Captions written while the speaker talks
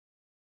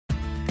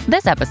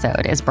This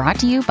episode is brought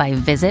to you by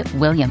Visit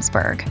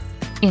Williamsburg.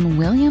 In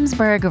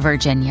Williamsburg,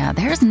 Virginia,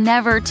 there's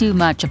never too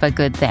much of a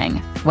good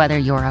thing. Whether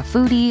you're a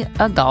foodie,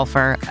 a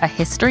golfer, a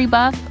history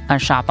buff, a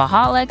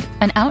shopaholic,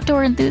 an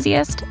outdoor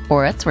enthusiast,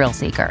 or a thrill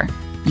seeker,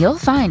 you'll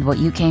find what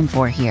you came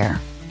for here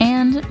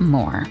and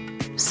more.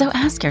 So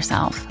ask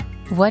yourself,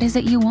 what is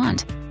it you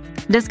want?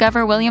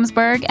 Discover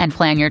Williamsburg and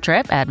plan your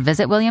trip at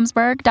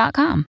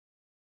visitwilliamsburg.com.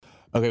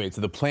 Okay, wait.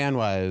 So the plan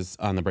was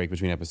on the break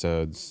between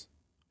episodes,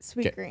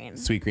 Sweet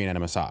green and a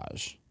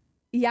massage.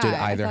 Yeah. Did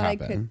either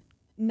happen?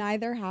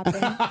 Neither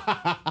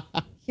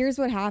happened. Here's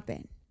what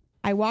happened.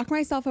 I walked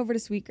myself over to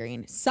Sweet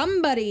Green.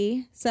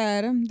 Somebody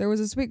said there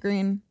was a Sweet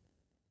Green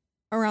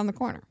around the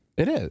corner.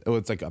 It is. Oh,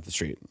 it's like up the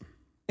street.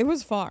 It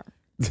was far.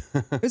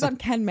 It was on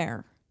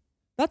Kenmare.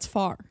 That's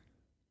far.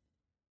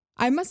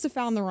 I must have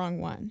found the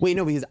wrong one. Wait,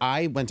 no, because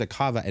I went to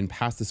Cava and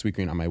passed the Sweet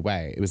Green on my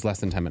way. It was less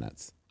than 10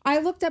 minutes. I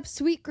looked up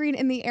Sweet Green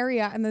in the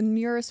area, and the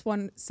nearest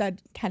one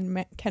said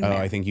Kenmare. Oh,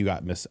 I think you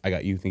got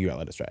you think you got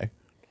led astray.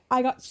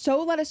 I got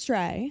so led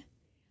astray.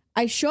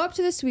 I show up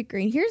to the Sweet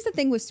Green. Here's the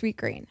thing with Sweet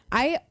Green.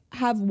 I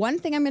have one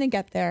thing I'm going to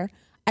get there.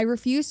 I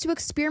refuse to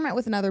experiment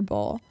with another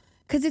bowl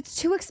because it's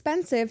too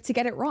expensive to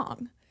get it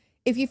wrong.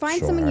 If you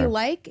find something you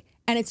like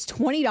and it's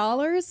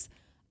 $20,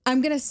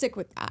 I'm going to stick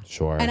with that.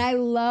 Sure. And I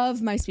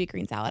love my Sweet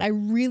Green salad. I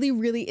really,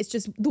 really, it's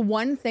just the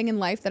one thing in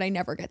life that I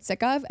never get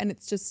sick of. And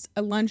it's just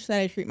a lunch that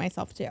I treat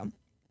myself to.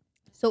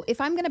 So if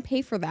I'm going to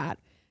pay for that,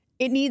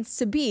 it needs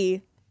to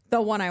be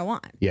the one I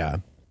want. Yeah.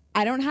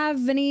 I don't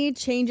have any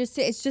changes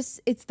to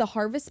it's the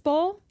Harvest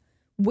Bowl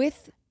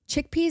with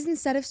chickpeas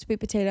instead of sweet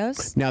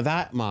potatoes. Now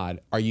that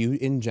mod, are you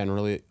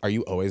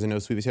always a no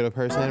sweet potato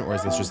person, or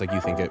is this just like you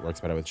think it works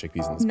better with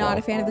chickpeas in this Not bowl?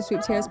 a fan of the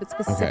sweet potatoes, but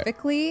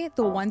specifically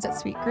the ones at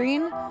Sweet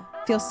Green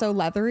feel so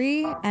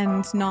leathery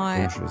and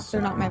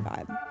they're not my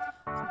vibe.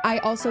 I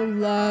also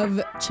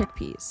love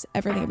chickpeas,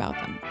 everything about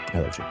them. I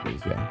love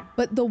chickpeas, yeah.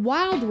 But the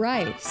wild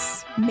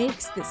rice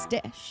makes this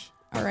dish,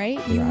 all right?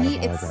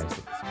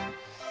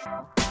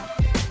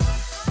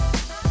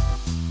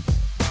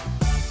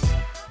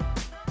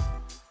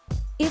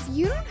 If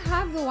you don't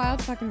have the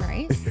wild fucking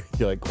rice,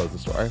 you like close the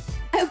store.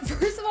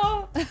 First of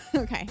all,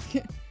 okay,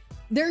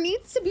 there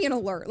needs to be an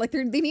alert. Like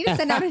they need to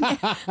send out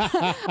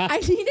I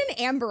need an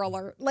Amber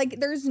Alert. Like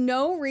there's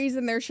no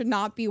reason there should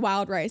not be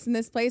wild rice in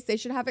this place. They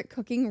should have it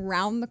cooking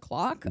round the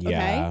clock. Okay,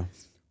 yeah.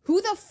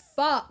 Who the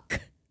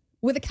fuck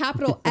with a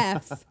capital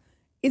F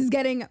is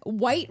getting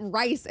white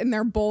rice in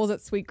their bowls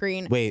at Sweet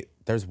Green? Wait,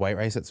 there's white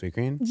rice at Sweet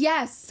Green?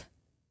 Yes.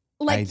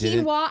 Like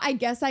quinoa, I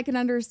guess I can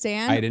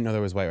understand. I didn't know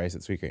there was white rice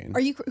at Sweet Green.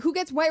 Who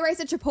gets white rice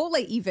at Chipotle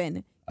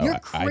even? You're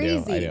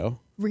crazy. I do.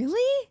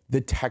 Really?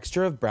 The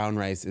texture of brown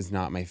rice is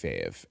not my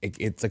fave.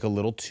 It's like a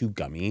little too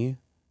gummy.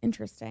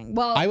 Interesting.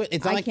 Well,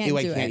 it's not I can't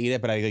eat it,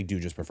 but I do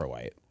just prefer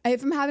white.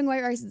 If I'm having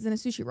white rice, it's in a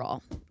sushi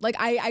roll. Like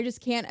I just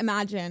can't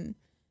imagine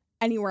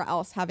anywhere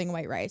else having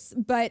white rice.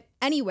 But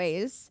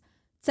anyways,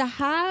 to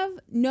have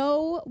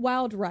no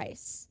wild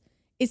rice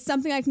is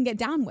something I can get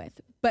down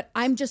with, but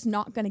I'm just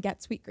not going to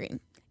get Sweet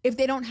Green. If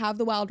they don't have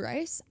the wild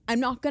rice, I'm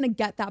not going to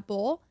get that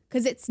bowl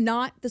because it's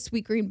not the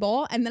Sweet Green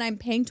bowl. And then I'm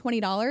paying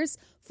 $20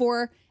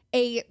 for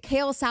a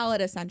kale salad,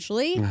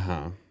 essentially.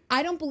 Uh-huh.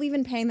 I don't believe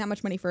in paying that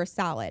much money for a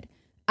salad.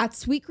 At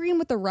Sweet Green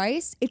with the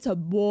rice, it's a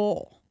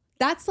bowl.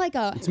 That's like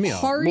a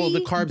hearty, well,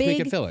 the carbs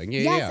make it filling.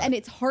 Yeah. And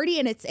it's hearty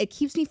and it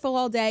keeps me full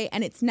all day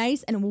and it's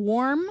nice and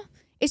warm.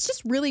 It's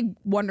just really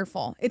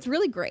wonderful. It's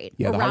really great.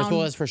 Yeah, the Harvest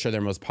Bowl is for sure their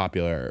most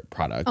popular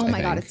product. Oh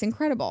my God, it's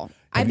incredible.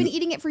 I've been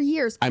eating it for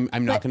years. I'm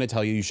not going to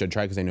tell you should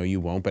try because I know you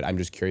won't, but I'm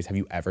just curious. Have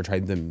you ever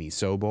tried the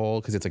miso bowl?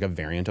 Because it's like a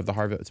variant of the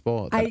Harvest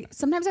Bowl.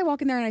 Sometimes I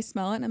walk in there and I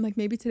smell it and I'm like,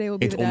 maybe today will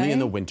be the day. It's only in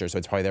the winter, so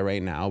it's probably there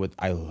right now, but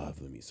I love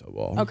the miso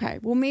bowl. Okay,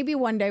 well maybe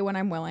one day when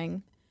I'm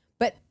willing.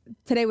 But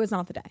today was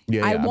not the day.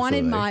 Yeah, I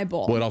wanted my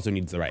bowl. Well, it also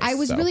needs the rice. I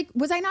was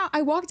I not?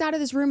 I walked out of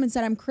this room and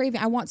said, I'm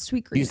craving. I want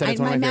Sweet Green. You said it's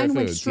one of my favorite mind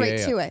went foods. straight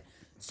to it.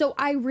 So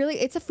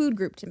it's a food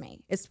group to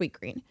me, is Sweet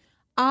Green.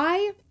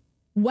 I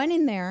went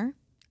in there.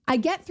 I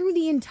get through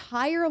the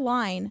entire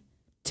line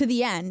to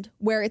the end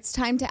where it's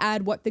time to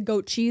add the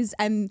goat cheese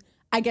and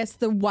I guess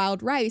the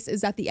wild rice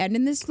is at the end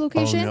in this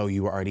location. Oh no,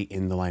 you were already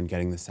in the line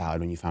getting the salad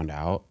when you found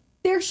out?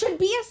 There should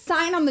be a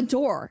sign on the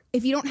door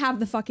if you don't have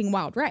the fucking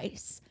wild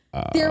rice.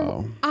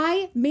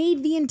 I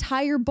made the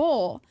entire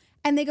bowl.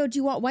 And they go, do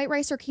you want white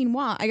rice or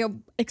quinoa? I go,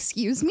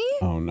 excuse me?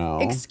 Oh no.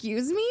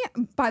 Excuse me?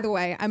 By the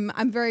way,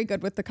 I'm very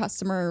good with the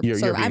customer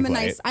service. You're I'm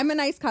a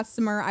nice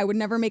customer. I would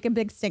never make a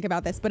big stink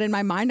about this. But in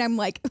my mind, I'm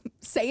like,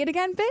 say it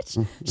again,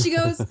 bitch. She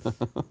goes,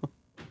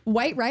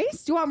 white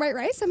rice? Do you want white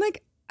rice? I'm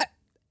like,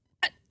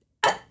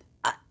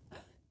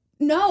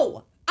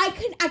 no, I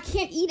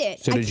can't eat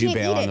it. So did you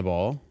bail on the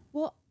bowl?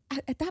 Well,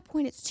 at that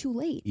point, it's too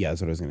late. Yeah, that's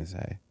what I was going to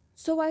say.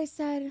 So I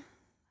said,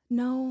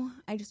 no,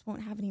 I just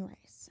won't have any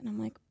rice. And I'm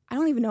like, I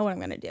don't even know what I'm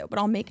going to do, but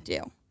I'll make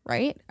do,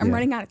 right? I'm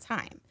running out of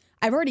time.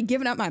 I've already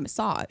given up my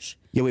massage.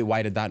 Yeah, wait,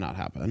 why did that not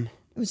happen?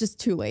 It was just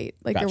too late.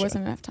 Like there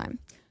wasn't enough time.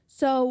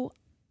 So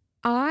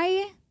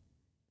I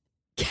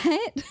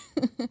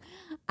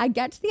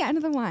get to the end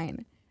of the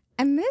line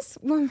and this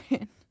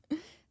woman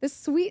this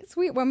sweet,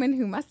 sweet woman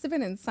who must have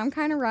been in some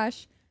kind of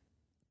rush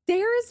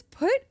dares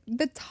put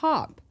the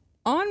top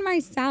on my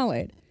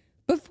salad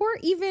before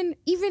even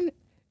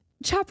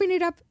chopping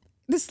it up.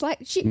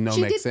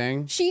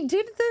 Mixing. She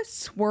did the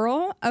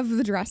swirl of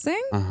the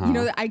dressing. You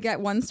know that I get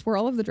one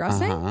swirl of the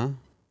dressing.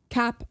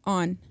 Cap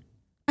on.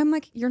 I'm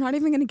like, you're not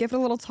even gonna give it a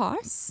little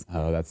toss?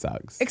 Oh, that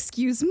sucks.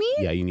 Excuse me?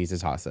 Yeah, you need to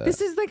toss it. This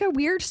is like a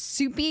weird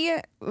soupy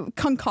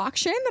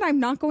concoction that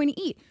I'm not going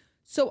to eat.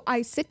 So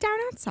I sit down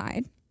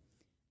outside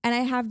and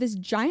I have this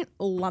giant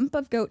lump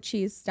of goat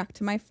cheese stuck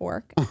to my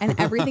fork, and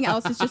everything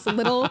else is just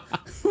little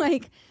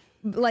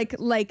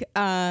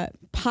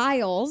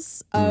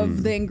piles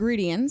of the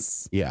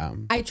ingredients. Yeah.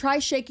 I try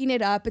shaking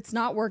it up. It's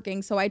not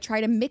working. So I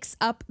try to mix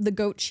up the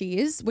goat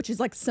cheese, which is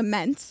like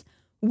cement,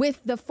 with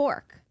the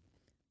fork.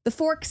 The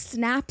fork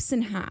snaps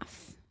in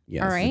half.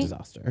 Yeah, all it's right? a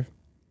disaster.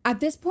 At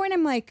this point,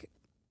 I'm like,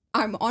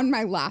 I'm on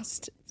my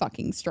last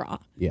fucking straw.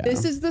 Yeah.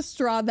 This is the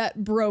straw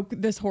that broke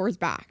this whore's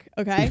back,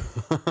 okay?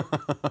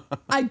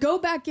 I go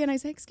back in. I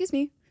say, excuse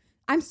me.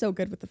 I'm so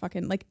good with the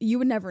fucking, like, you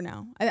would never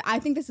know. I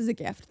think this is a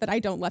gift that I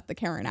don't let the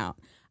Karen out.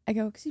 I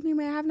go, excuse me,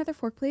 may I have another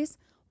fork, please?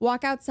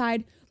 Walk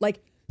outside,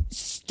 like,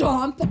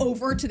 stomp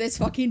over to this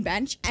fucking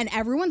bench, and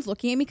everyone's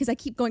looking at me because I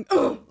keep going,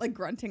 ugh, like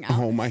grunting out.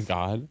 Oh my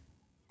God.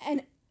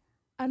 And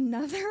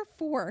another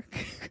fork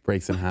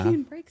breaks in half.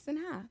 Breaks in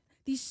half.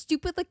 These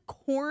stupid, like,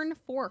 corn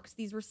forks,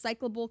 these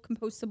recyclable,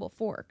 compostable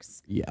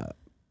forks. Yeah.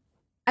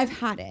 I've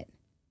had it.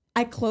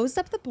 I closed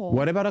up the bowl.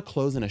 What about a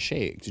close and a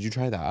shake? Did you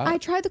try that? I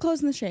tried the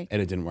close in the shake.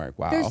 And it didn't work.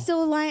 Wow. There's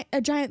still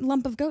a giant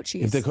lump of goat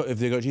cheese. If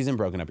the goat cheese isn't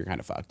broken up, you're kind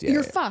of fucked. Yeah.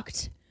 You're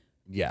fucked.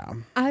 Yeah.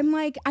 I'm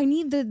like, I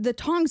need the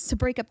tongs to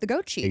break up the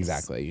goat cheese.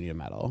 Exactly. You need a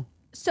metal.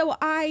 So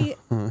I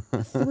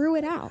threw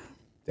it out.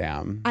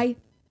 Damn. I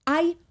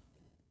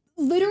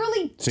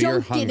literally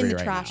dumped it in the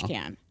right trash now.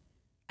 can.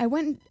 I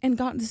went and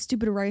got the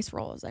stupid rice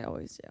roll, as I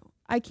always do.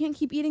 I can't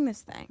keep eating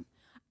this thing.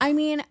 I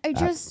mean,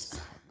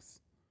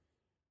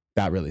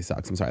 That really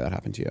sucks. I'm sorry that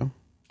happened to you.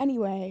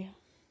 Anyway.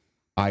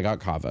 I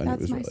got kava and it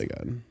That's was my really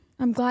good.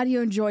 I'm glad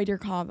you enjoyed your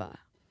kava.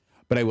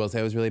 But I will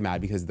say I was really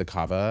mad because the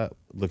kava,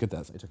 look at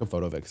this. I took a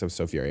photo of it because I was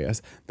so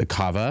furious. The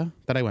kava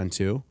that I went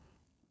to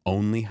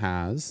only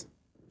has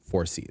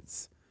 4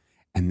 seats.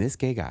 And this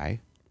gay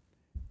guy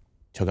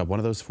took up one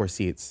of those 4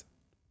 seats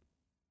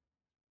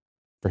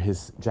for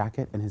his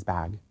jacket and his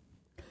bag.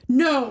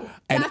 No,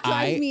 And that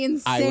drives me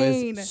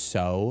insane. I was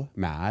so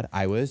mad.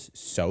 I was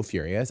so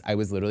furious. I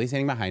was literally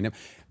standing behind him.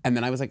 And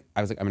then I was like,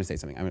 I'm going to say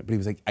something. But he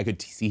was like, I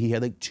could see he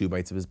had like 2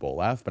 bites of his bowl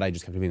left, but I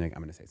just kept being like,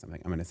 I'm going to say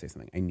something. I'm going to say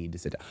something. I need to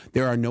sit down.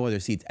 There are no other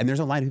seats. And there's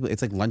a line of people.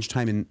 It's like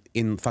lunchtime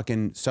in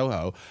fucking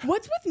Soho.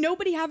 What's with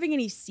nobody having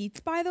any seats,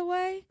 by the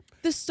way?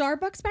 The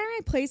Starbucks by my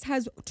place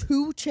has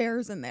 2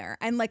 chairs in there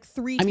and like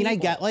 3 tables. I mean,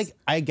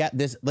 I get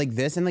this, like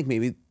this and like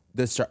maybe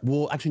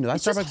well, actually, no, that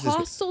it's Starbucks just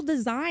hostile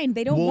design.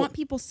 They don't want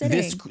people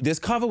sitting. This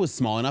kava was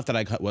small enough that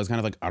I was kind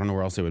of like, I don't know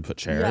where else they would put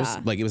chairs.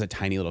 Yeah. Like it was a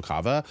tiny little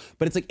kava.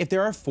 But it's like, if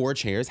there are 4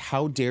 chairs,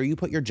 how dare you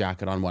put your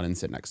jacket on one and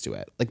sit next to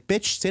it? Like,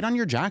 bitch, sit on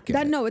your jacket.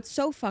 No, it's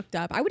so fucked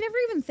up. I would never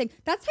even think.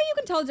 That's how you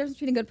can tell the difference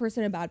between a good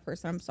person and a bad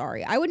person. I'm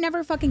sorry. I would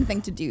never fucking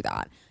think to do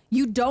that.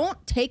 You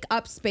don't take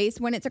up space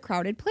when it's a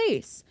crowded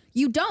place.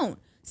 You don't.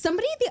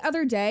 Somebody the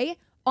other day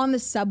on the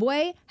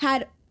subway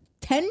had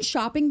 10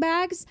 shopping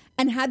bags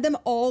and had them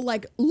all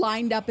like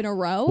lined up in a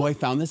row. Well, I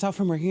found this out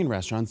from working in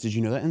restaurants. Did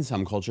you know that in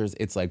some cultures,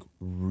 it's like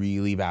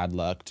really bad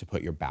luck to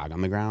put your bag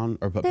on the ground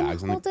or put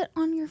bags on the ground? Hold it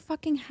on your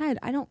fucking head.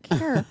 I don't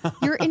care.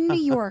 You're in New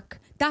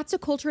York. That's a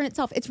culture in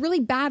itself. It's really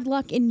bad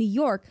luck in New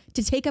York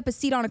to take up a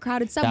seat on a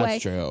crowded subway.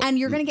 That's true. And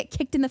you're going to get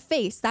kicked in the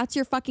face. That's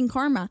your fucking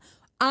karma.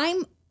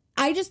 I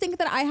just think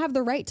that I have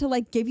the right to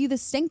like give you the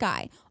stink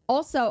eye.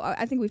 Also,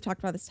 I think we've talked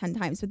about this 10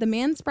 times, but the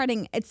man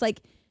spreading, it's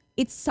like,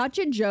 it's such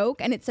a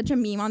joke and it's such a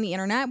meme on the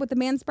internet with the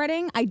man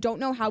spreading. I don't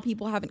know how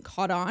people haven't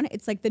caught on.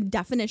 It's like the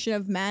definition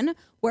of men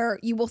where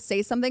you will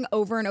say something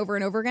over and over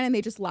and over again and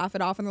they just laugh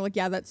it off and they're like,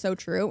 yeah, that's so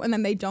true. And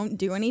then they don't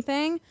do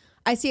anything.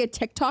 I see a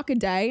TikTok a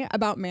day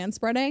about man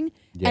spreading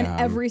and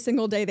every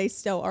single day they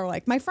still are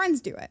like, my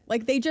friends do it.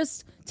 Like they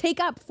just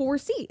take up 4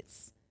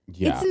 seats.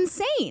 Yeah. It's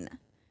insane.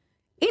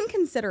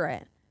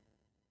 Inconsiderate.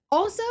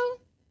 Also,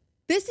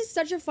 this is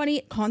such a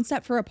funny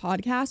concept for a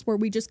podcast where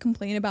we just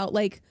complain about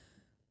like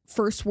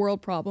first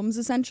world problems,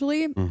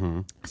 essentially.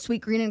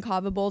 Sweet green and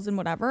kava bowls and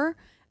whatever.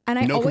 And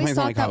I always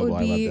thought that would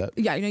be,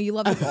 yeah, you know, you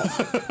love the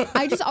bowl.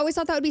 I just always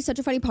thought that would be such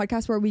a funny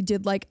podcast where we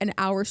did like an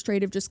hour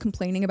straight of just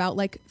complaining about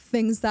like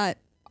things that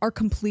are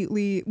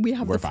completely, we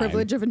have the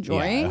privilege of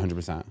enjoying. Yeah,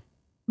 100%.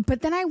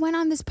 But then I went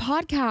on this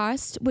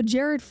podcast with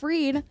Jared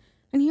Freed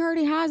and he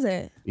already has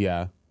it.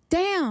 Yeah.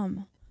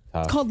 Damn.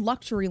 Tough. It's called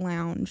Luxury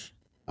Lounge.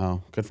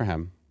 Oh, good for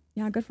him.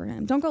 Yeah, good for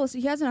him. Don't go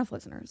listen. He has enough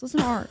listeners. Listen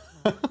to ours.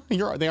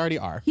 They already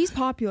are. He's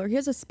popular. He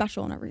has a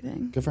special and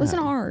everything. Good for listen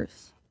him. to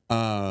ours.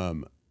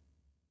 Well,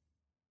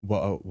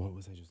 what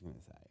was I just going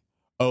to say?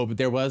 Oh, but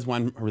there was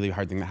one really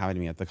hard thing that happened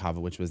to me at the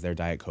kava, which was their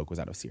Diet Coke was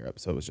out of syrup.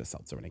 So it was just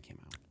seltzer when it came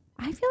out.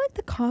 I feel like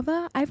the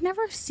kava, I've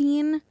never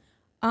seen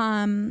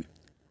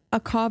a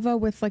kava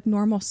with like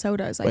normal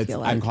sodas. I feel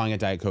like I'm calling it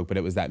Diet Coke, but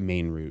it was that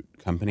Main Root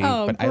company.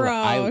 Oh, but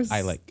gross.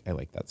 I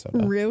like that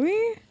soda.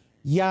 Really?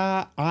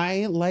 Yeah,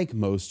 I like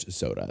most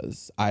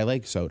sodas. I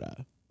like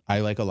soda. I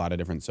like a lot of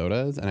different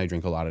sodas, and I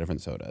drink a lot of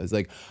different sodas.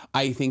 Like,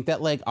 I think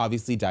that, like,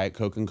 obviously Diet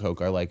Coke and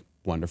Coke are, like,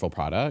 wonderful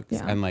products.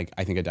 Yeah. And, like,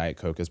 I think a Diet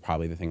Coke is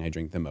probably the thing I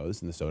drink the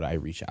most and the soda I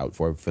reach out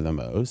for the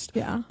most.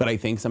 Yeah. But I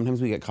think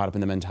sometimes we get caught up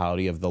in the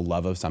mentality of the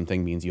love of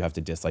something means you have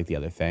to dislike the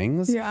other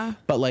things. Yeah.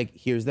 But, like,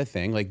 here's the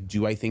thing. Like,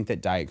 do I think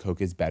that Diet Coke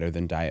is better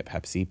than Diet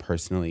Pepsi?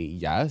 Personally,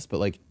 yes.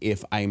 But, like,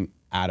 if I'm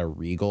at a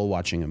Regal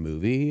watching a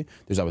movie,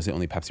 there's obviously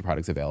only Pepsi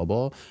products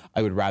available.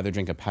 I would rather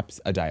drink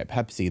a Diet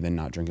Pepsi than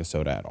not drink a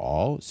soda at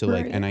all. So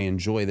like, and I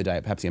enjoy the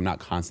Diet Pepsi. I'm not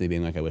constantly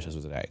being like, I wish this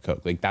was a Diet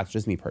Coke. Like, that's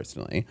just me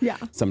personally. Yeah.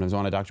 Sometimes I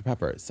want a Dr.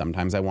 Pepper.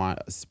 Sometimes I want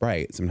a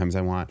Sprite. Sometimes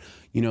I want,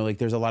 you know, like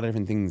there's a lot of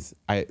different things.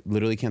 I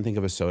literally can't think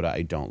of a soda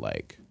I don't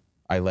like.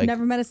 I like.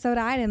 Never met a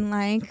soda I didn't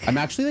like. I'm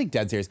actually like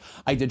dead serious.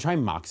 I did try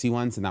Moxie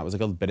once and that was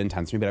like a bit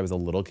intense for me, but I was a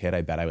little kid.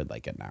 I bet I would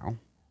like it now.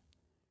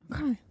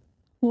 Okay.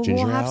 Well,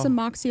 Ginger we'll have ale? some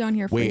Moxie on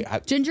here for Wait, you.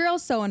 Ginger ale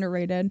is so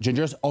underrated.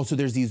 Ginger ale. Also,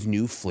 there's these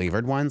new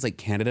flavored ones. Like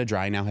Canada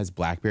Dry now has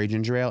blackberry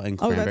ginger ale and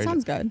cranberry. Oh, that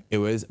sounds good. It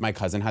was, my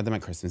cousin had them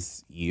at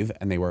Christmas Eve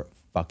and they were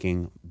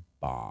fucking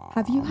bomb.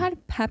 Have you had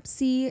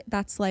Pepsi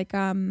that's like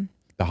The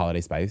holiday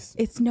spice?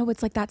 it's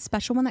like that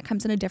special one that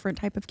comes in a different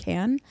type of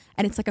can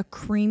and it's like a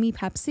creamy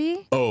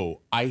Pepsi? Oh,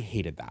 I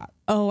hated that.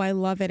 Oh, I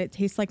love it. It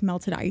tastes like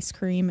melted ice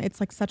cream.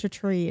 It's like such a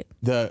treat.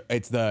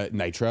 It's the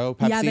Nitro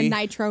Pepsi. Yeah, the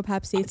Nitro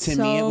Pepsi. It's To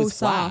so me, it was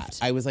soft.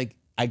 flat. I was like,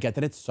 I get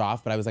that it's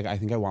soft, but I was like, I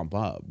think I want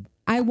bub.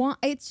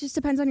 It just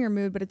depends on your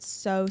mood, but it's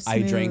so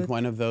smooth. I drank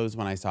one of those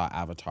when I saw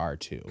Avatar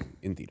 2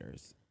 in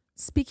theaters.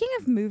 Speaking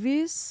of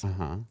movies,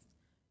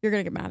 you're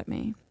going to get mad at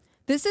me.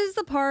 This is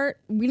the part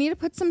we need to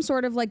put some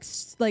sort of like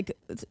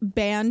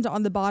band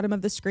on the bottom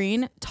of the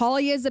screen.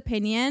 Talia's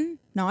opinion,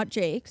 not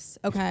Jake's.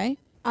 Okay.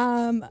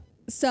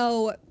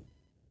 So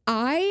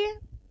I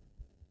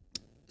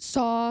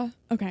saw.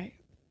 Okay.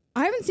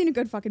 I haven't seen a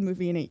good fucking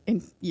movie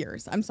in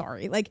years. I'm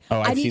sorry. Like,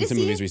 Oh, I I've need seen to some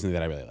see movies recently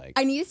that I really like.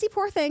 I need to see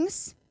Poor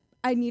Things.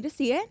 I need to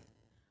see it.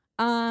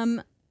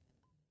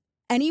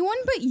 Anyone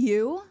But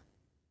You.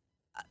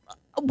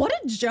 What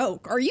a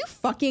joke. Are you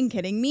fucking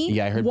kidding me?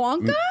 Yeah, I heard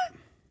Wonka?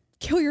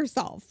 Kill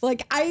yourself.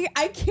 Like, I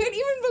can't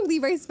even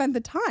believe I spent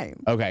the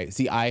time. Okay,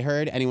 see, I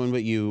heard Anyone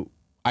But You.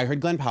 I heard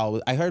Glenn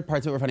Powell. I heard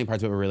parts of it were funny,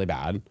 parts of it were really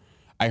bad.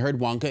 I heard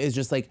Wonka is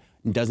just like,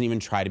 doesn't even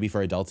try to be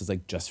for adults. It's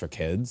like just for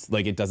kids.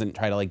 Like, it doesn't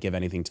try to like give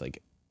anything to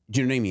like, do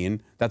you know what I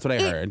mean? That's what I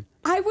heard.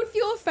 I would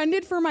feel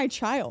offended for my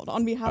child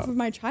on behalf of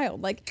my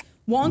child. Like,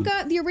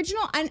 Wonka, the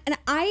original, and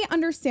I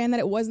understand that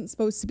it wasn't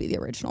supposed to be the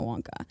original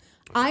Wonka.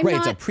 I'm Right,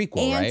 not it's a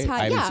prequel, right?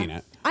 I haven't seen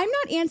it. I'm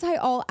not anti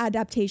all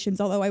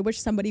adaptations, although I wish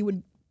somebody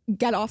would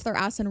get off their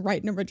ass and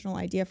write an original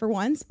idea for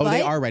once. Oh, but,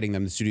 they are writing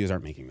them. The studios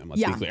aren't making them.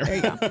 Let's be clear. There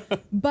you go.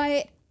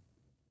 But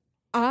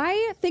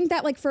I think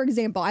that, like, for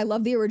example, I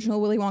love the original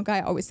Willy Wonka.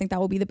 I always think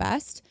that will be the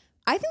best.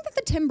 I think that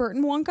the Tim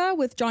Burton Wonka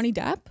with Johnny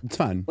Depp It's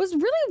fun. was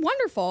really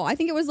wonderful. I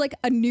think it was like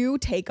a new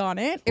take on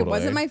it. It Totally.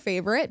 wasn't my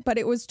favorite, but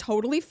it was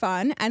totally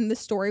fun and the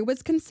story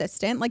was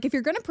consistent. Like, if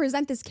you're going to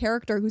present this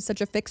character who's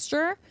such a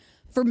fixture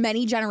for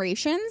many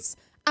generations,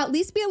 at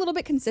least be a little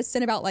bit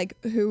consistent about like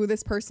who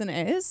this person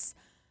is.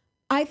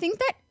 I think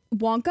that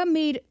Wonka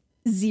made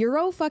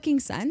zero fucking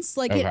sense.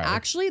 Like, it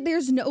actually,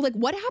 there's no, like,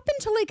 what happened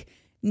to like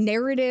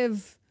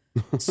narrative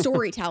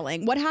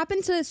storytelling? What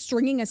happened to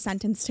stringing a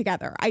sentence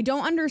together? I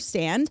don't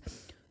understand.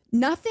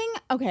 Nothing.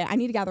 Okay, I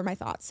need to gather my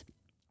thoughts.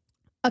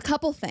 A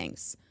couple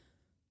things.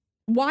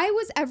 Why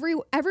was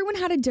everyone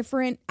had a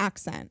different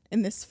accent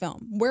in this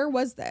film? Where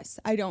was this?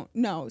 I don't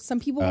know.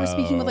 Some people were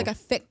speaking with like a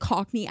thick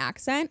Cockney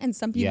accent and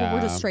some people were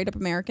just straight up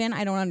American.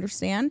 I don't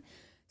understand.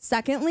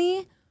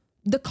 Secondly,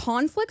 the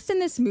conflicts in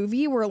this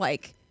movie were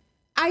like,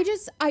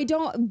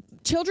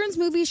 children's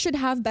movies should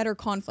have better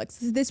conflicts.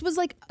 This was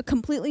like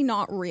completely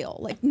not real.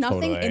 Like,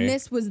 nothing in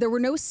this there were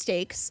no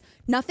stakes.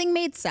 Nothing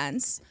made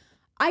sense.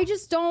 I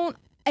just don't.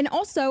 And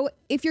also,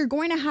 if you're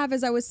going to have,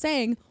 as I was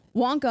saying,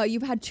 Wonka,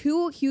 you've had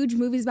 2 huge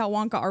movies about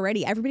Wonka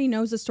already. Everybody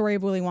knows the story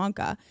of Willy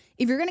Wonka.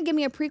 If you're going to give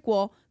me a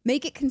prequel,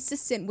 make it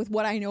consistent with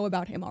what I know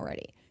about him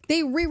already.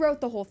 They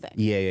rewrote the whole thing.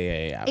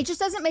 Yeah. It just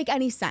doesn't make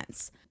any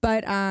sense.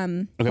 But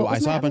Okay, well, I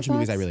saw a bunch of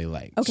movies I really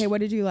liked. Okay, what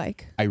did you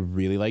like? I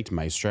really liked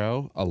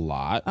Maestro a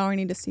lot. Oh, I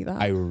need to see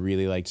that. I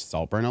really liked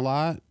Saltburn a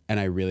lot, and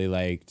I really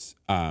liked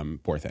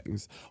Poor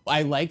Things.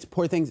 I liked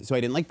Poor Things, so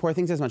I didn't like Poor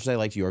Things as much as I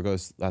liked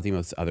Yorgos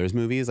Lanthimos' others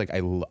movies. Like, I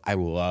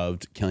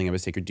loved Killing of a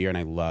Sacred Deer, and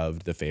I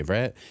loved The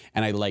Favorite,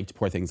 and I liked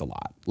Poor Things a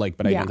lot. Like,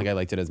 but I don't think I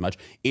liked it as much.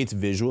 It's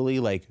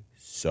visually like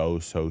so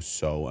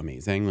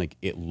amazing. Like,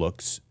 it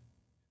looks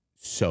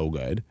so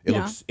good.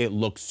 It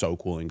looks so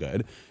cool and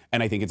good.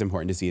 And I think it's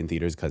important to see in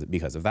theaters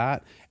because of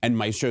that. And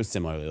Maestro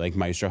similarly. Like,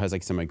 Maestro has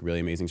like some like really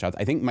amazing shots.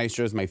 I think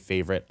Maestro is my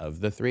favorite of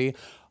the 3.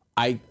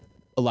 A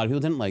lot of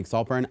people didn't like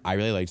Saltburn. I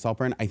really liked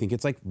Saltburn. I think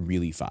it's like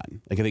really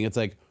fun. Like, I think it's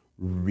like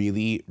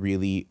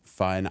really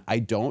fun. I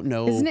don't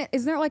know.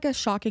 Isn't there like a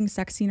shocking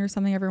sex scene or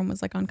something? Everyone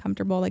was like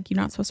uncomfortable. Like, you're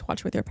not supposed to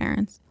watch with your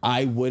parents.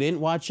 I wouldn't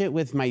watch it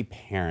with my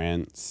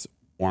parents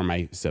or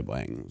my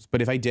siblings.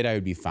 But if I did, I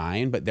would be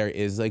fine. But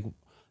there's like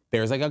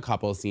a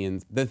couple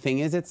scenes. The thing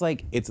is, it's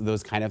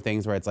those kind of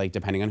things where it's like,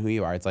 depending on who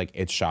you are, it's like,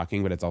 it's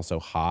shocking, but it's also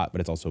hot, but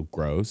it's also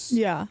gross.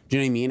 Yeah. Do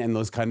you know what I mean? And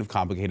those kind of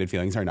complicated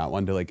feelings are not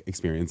one to like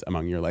experience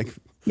among your like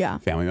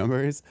family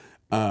members.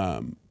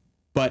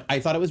 But I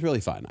thought it was really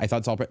fun. I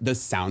thought the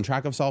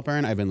soundtrack of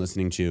Saltburn I've been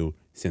listening to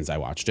since I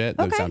watched it.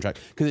 The soundtrack,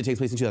 because it takes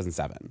place in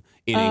 2007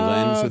 in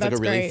England. So it's like a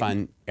really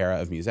fun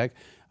era of music.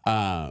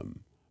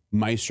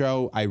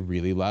 Maestro, I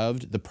really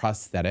loved. The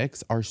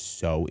prosthetics are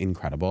so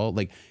incredible.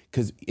 Like,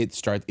 because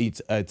it's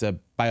a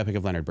biopic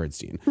of Leonard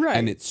Bernstein. Right.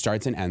 And it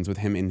starts and ends with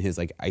him in his,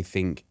 like, I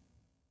think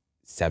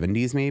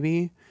 70s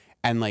maybe.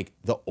 And like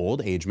the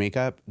old age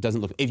makeup doesn't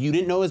look, if you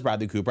didn't know it was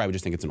Bradley Cooper, I would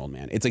just think it's an old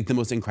man. It's like the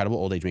most incredible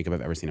old age makeup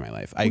I've ever seen in my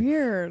life.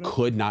 Weird. I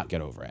could not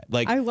get over it.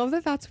 Like, I love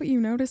that that's what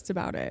you noticed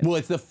about it. Well,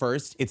 it's the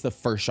first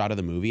shot of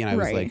the movie. And I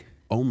was like,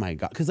 oh my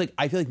God. Cause like,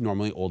 I feel like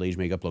normally old age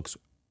makeup looks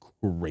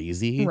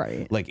crazy.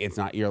 Right. Like it's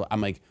not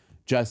I'm like,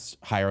 just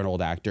hire an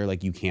old actor.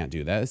 Like you can't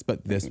do this.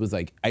 But this was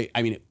like,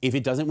 I mean, if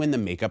it doesn't win the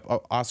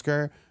makeup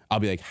Oscar, I'll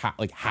be like, how?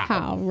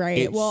 How? Right.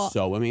 It's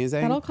so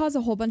amazing. That'll cause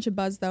a whole bunch of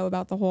buzz though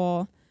about the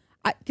whole,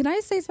 can I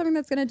say something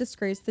that's going to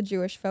disgrace the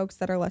Jewish folks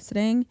that are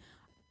listening?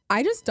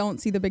 I just don't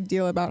see the big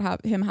deal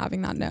about him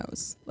having that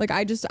nose. Like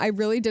I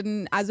really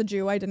didn't, as a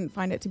Jew, I didn't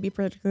find it to be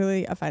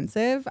particularly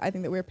offensive. I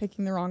think that we were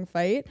picking the wrong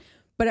fight.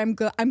 But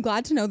I'm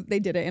glad to know that they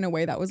did it in a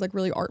way that was like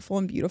really artful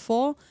and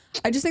beautiful.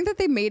 I just think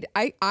that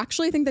I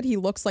actually think that he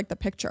looks like the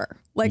picture.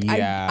 Like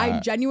I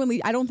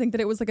genuinely, I don't think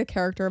that it was like a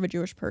character of a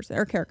Jewish person,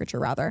 or caricature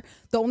rather.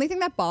 The only thing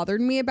that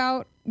bothered me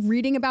about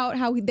reading about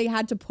how they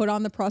had to put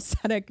on the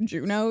prosthetic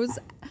Jew nose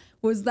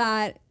was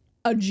that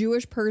a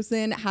Jewish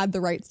person had the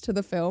rights to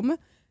the film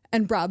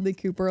and Bradley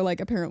Cooper like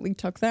apparently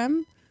took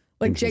them.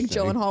 Like Jake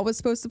Gyllenhaal was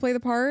supposed to play the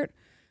part.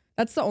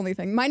 That's the only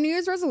thing. My New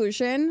Year's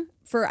resolution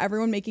for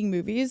everyone making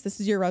movies, this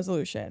is your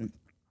resolution.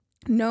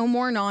 No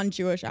more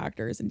non-Jewish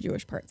actors in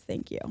Jewish parts.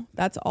 Thank you.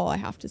 That's all I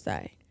have to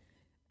say.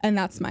 And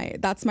that's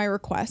my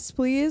request,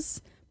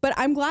 please. But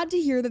I'm glad to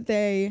hear that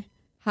they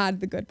had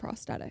the good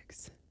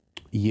prosthetics.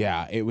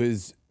 Yeah, it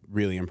was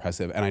really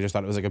impressive. And I just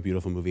thought it was like a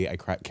beautiful movie.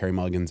 Carey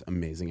Mulligan's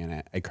amazing in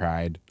it. I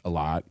cried a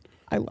lot.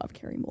 I love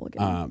Carey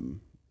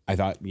Mulligan. I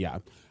thought,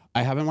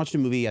 I haven't watched a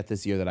movie yet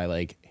this year that I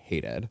like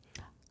hated.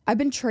 I've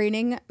been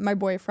training my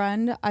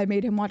boyfriend. I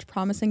made him watch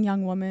Promising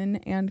Young Woman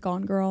and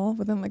Gone Girl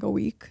within like a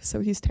week. So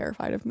he's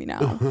terrified of me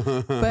now.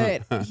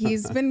 But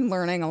he's been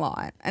learning a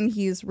lot. And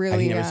he's really...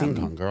 Have you never seen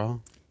Gone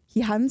Girl? He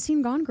hadn't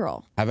seen Gone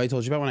Girl. Have I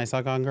told you about when I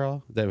saw Gone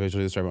Girl? Did I told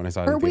you the story about when I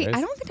saw it in wait, theaters?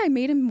 I don't think I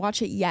made him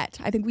watch it yet.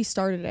 I think we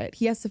started it.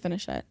 He has to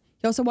finish it.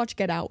 He also watched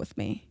Get Out with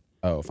me.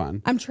 Oh,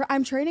 fun.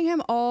 I'm training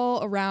him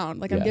all around.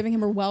 Like I'm giving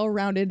him a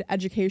well-rounded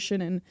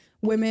education in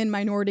women,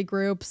 minority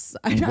groups.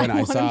 I want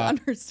him to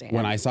understand.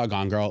 When I saw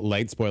Gone Girl,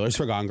 light spoilers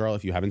for Gone Girl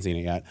if you haven't seen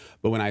it yet.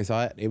 But when I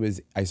saw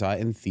it, I saw it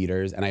in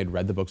theaters and I had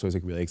read the book, so I was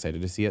like really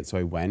excited to see it. So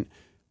I went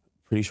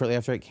pretty shortly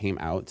after it came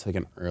out to like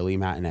an early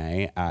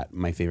matinee at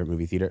my favorite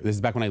movie theater. This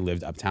is back when I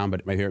lived uptown,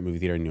 but my favorite movie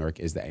theater in New York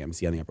is the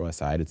AMC on the Upper West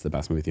Side. It's the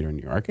best movie theater in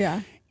New York. Yeah.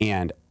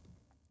 And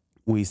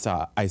I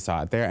saw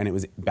it there, and it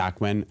was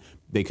back when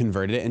they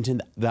converted it into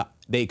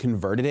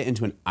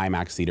an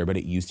IMAX theater, but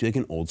it used to be like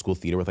an old school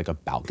theater with like a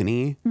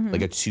balcony,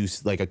 like a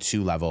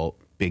two level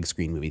big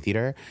screen movie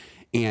theater.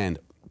 And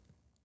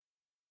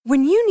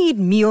when you need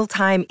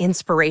mealtime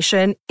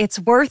inspiration, it's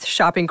worth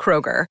shopping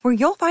Kroger, where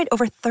you'll find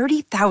over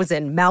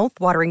 30,000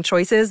 mouth-watering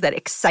choices that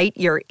excite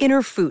your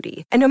inner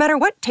foodie. And no matter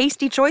what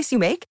tasty choice you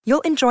make,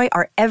 you'll enjoy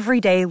our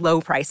everyday low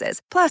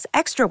prices, plus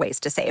extra ways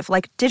to save,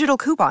 like digital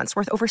coupons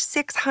worth over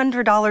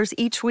 $600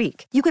 each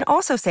week. You can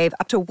also save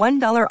up to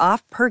 $1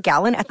 off per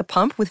gallon at the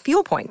pump with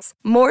fuel points.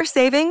 More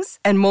savings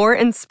and more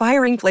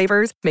inspiring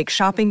flavors make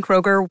shopping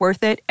Kroger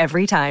worth it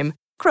every time.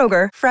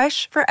 Kroger,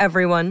 fresh for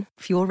everyone.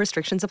 Fuel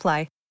restrictions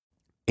apply.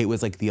 it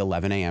was like the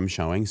 11 a.m.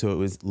 showing. So it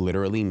was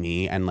literally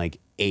me and like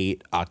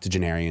 8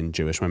 octogenarian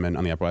Jewish women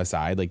on the Upper West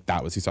Side. Like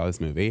that was who saw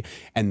this movie.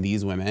 And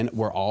these women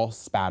were all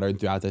spattered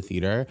throughout the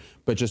theater,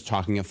 but just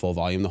talking at full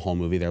volume the whole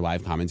movie, their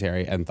live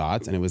commentary and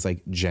thoughts. And it was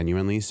like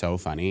genuinely so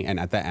funny. And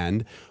at the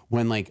end,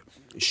 when like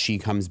she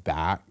comes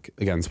back,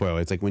 again,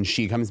 spoiler, it's like when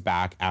she comes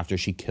back after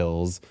she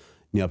kills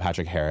Neil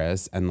Patrick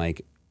Harris and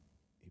like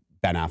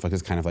Ben Affleck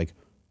is kind of like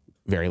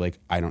very like,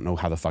 I don't know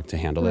how the fuck to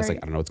handle this. Right.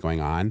 Like, I don't know what's going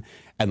on.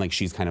 And like,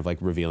 she's kind of like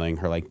revealing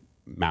her like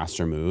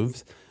master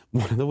moves.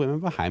 One of the women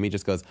behind me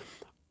just goes,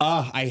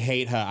 "Oh, I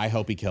hate her. I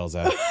hope he kills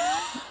her."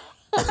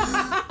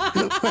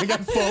 Like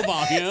at full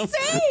volume.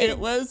 Same. It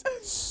was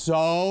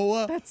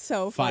so That's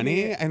so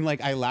funny. And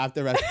like, I laughed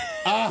the rest.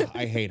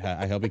 I hate her.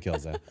 I hope he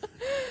kills her.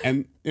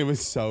 And it was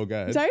so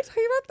good. Did I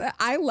tell you about that?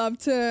 I love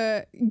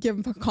to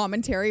give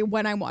commentary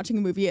when I'm watching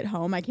a movie at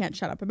home. I can't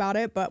shut up about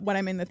it, but when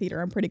I'm in the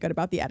theater, I'm pretty good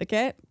about the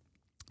etiquette.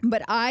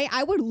 But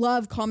I would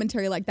love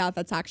commentary like that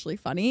that's actually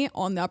funny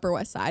on the Upper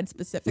West Side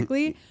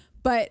specifically.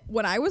 But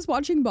when I was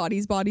watching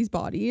Bodies, Bodies,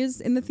 Bodies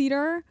in the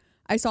theater,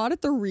 I saw it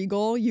at the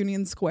Regal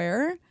Union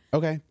Square.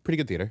 Okay, pretty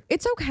good theater.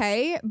 It's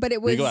okay, but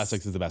it was Regal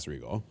Essex is the best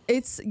Regal.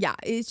 It's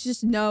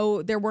just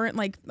there weren't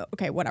like,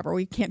 okay, whatever.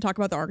 We can't talk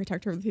about the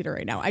architecture of the theater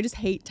right now. I just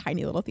hate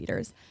tiny little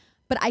theaters.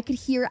 But I could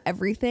hear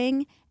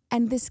everything.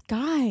 And this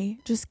guy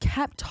just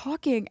kept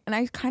talking. And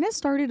I kind of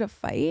started a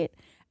fight.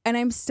 And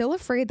I'm still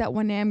afraid that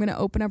one day I'm going to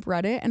open up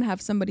Reddit and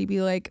have somebody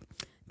be like,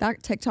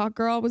 that TikTok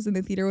girl was in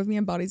the theater with me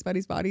on Bodies,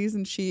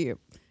 and she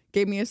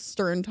gave me a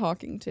stern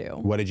talking to.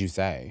 What did you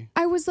say?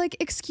 I was like,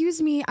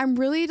 excuse me, I'm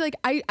really like,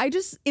 I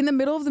just, in the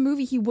middle of the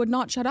movie, he would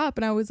not shut up.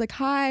 And I was like,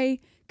 hi,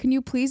 can you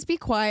please be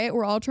quiet?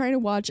 We're all trying to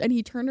watch. And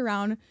he turned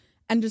around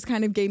and just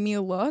kind of gave me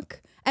a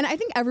look. And I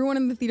think everyone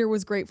in the theater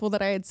was grateful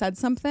that I had said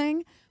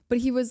something. But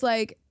he was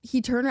like,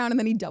 he turned around and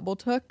then he double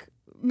took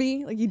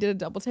me. Like he did a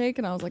double take.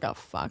 And I was like, oh,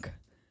 fuck.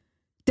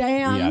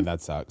 Damn. Yeah,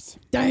 that sucks.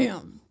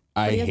 Damn.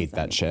 I hate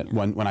that shit.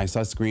 When I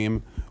saw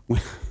Scream,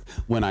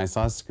 when I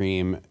saw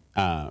Scream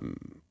 5,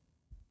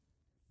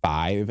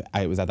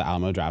 I was at the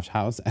Alamo Draft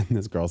House, and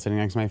this girl sitting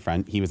next to my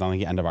friend, he was on like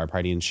the end of our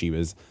party and she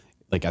was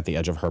like at the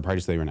edge of her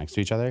party, so they were next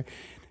to each other.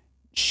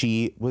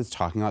 She was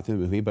talking about the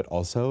movie, but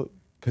also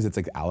because it's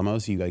like Alamo,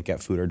 so you like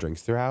get food or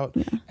drinks throughout.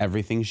 Yeah.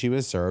 Everything she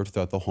was served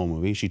throughout the whole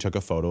movie, she took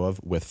a photo of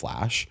with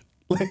flash,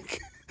 like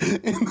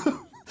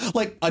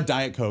like a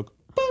Diet Coke.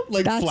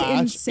 Like that's flash.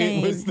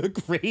 insane. It was the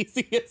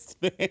craziest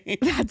thing.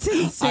 That's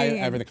insane.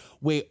 Everything.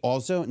 Wait,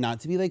 also, not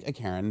to be like a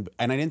Karen,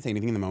 and I didn't say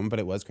anything in the moment, but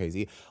it was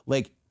crazy.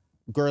 Like,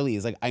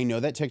 girlies, like I know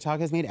that TikTok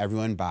has made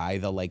everyone buy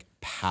the like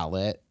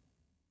palette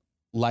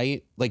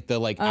light, like the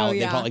like they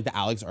call it like the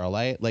Alex Earl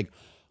light. Like,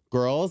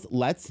 girls,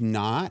 let's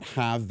not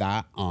have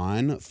that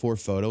on for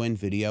photo and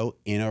video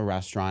in a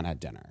restaurant at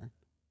dinner.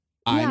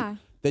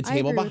 The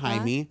table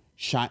behind me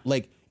shine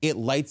like. It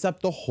lights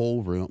up the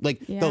whole room.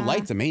 Like the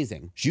light's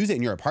amazing. Use it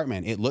in your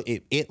apartment. It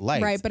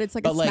lights. Right, but it's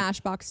like a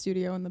Smashbox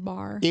studio in the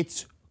bar.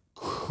 It's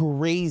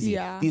crazy.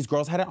 Yeah. These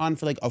girls had it on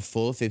for like a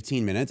full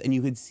 15 minutes, and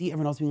you could see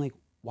everyone else being like,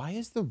 "Why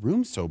is the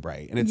room so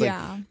bright?" And it's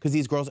like because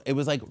these girls, it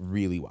was like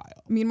really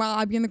wild. Meanwhile,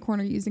 I'd be in the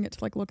corner using it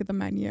to like look at the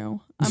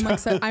menu. I'm like,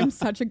 I'm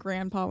such a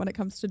grandpa when it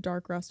comes to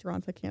dark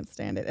restaurants. I can't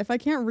stand it. If I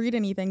can't read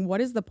anything, what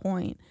is the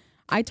point?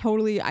 I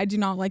do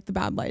not like the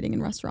bad lighting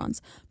in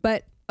restaurants.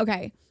 But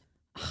okay.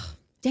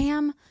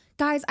 Damn.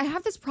 Guys, I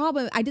have this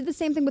problem. I did the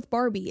same thing with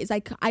Barbie. Is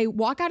I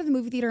walk out of the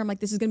movie theater. I'm like,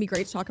 this is going to be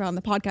great to talk about on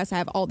the podcast. I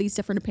have all these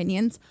different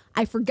opinions.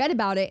 I forget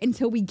about it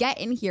until we get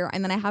in here,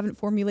 and then I haven't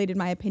formulated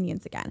my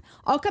opinions again.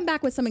 I'll come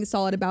back with something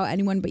solid about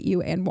Anyone But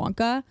You and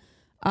Wonka.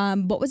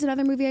 What was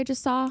another movie I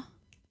just saw?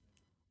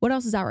 What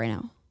else is out right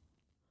now?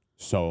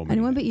 So many.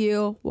 Anyone But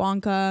You,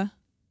 Wonka.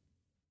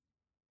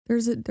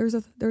 There's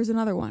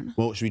another one.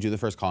 Well, should we do the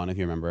first call? And if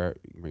you remember,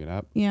 you can bring it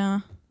up. Yeah.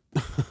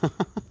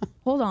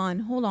 Hold on.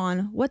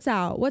 What's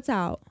out?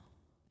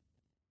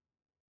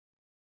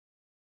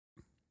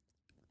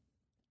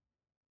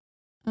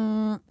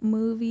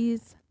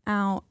 Movies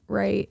out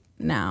right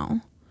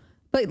now.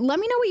 But let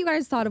me know what you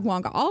guys thought of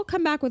Wonka. I'll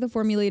come back with a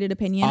formulated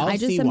opinion. I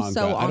don't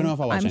know if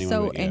I'll watch I'm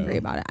so Anyone But angry You.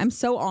 about it. I'm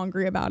so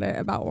angry about it,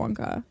 about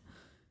Wonka.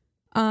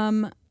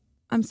 I'm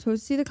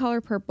supposed to see The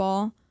Color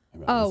Purple.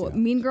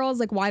 Mean Girls.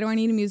 Like, why do I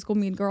need a musical?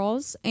 Mean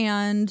Girls.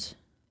 And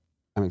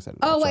I'm excited.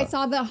 I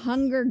saw The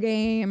Hunger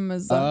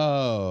Games.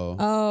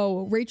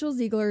 Oh, Rachel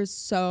Ziegler is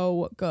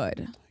so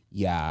good.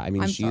 Yeah, I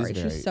mean,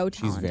 she's so talented.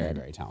 She's very,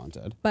 very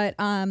talented. But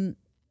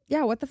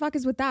yeah, what the fuck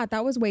is with that?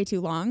 That was way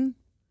too long.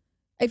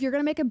 If you're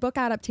gonna make a book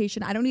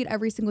adaptation, I don't need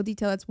every single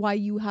detail. That's why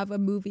you have a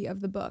movie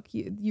of the book.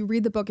 You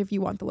read the book if you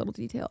want the little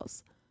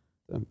details.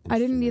 I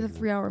didn't need a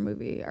 3-hour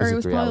movie, or it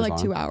was probably like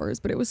 2 hours,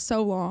 but it was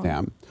so long.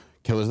 Damn.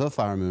 Killers of the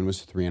Flower Moon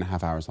was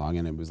 3.5 hours long,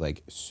 and it was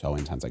like so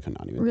intense I could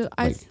not even. Really,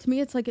 to me,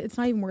 it's like it's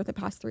not even worth it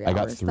past 3 hours. I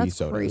got 3 That's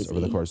sodas crazy.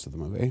 over the course of the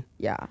movie.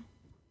 Yeah.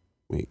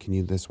 Wait,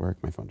 can this work?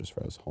 My phone just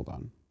froze. Hold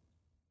on.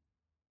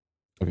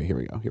 Okay, here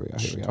we go.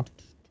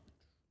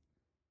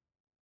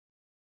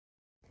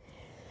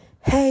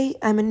 Hey,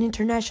 I'm an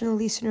international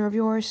listener of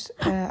yours.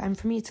 I'm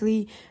from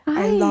Italy.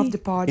 Hi. I love the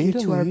pod. You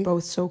two are Italy.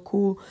 both so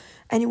cool.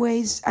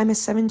 Anyways, I'm a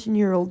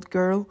 17-year-old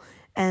girl,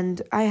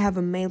 and I have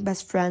a male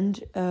best friend.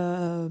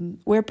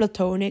 We're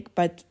platonic,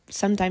 but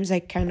sometimes I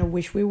kind of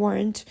wish we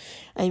weren't.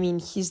 I mean,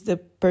 he's the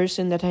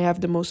person that I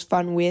have the most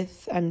fun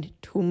with and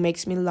who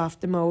makes me laugh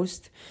the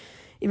most.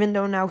 Even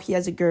though now he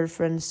has a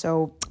girlfriend,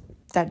 so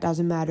that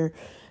doesn't matter.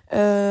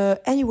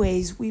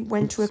 Anyways, we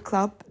went to a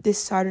club this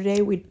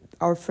Saturday with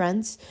our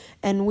friends,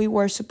 and we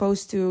were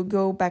supposed to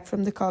go back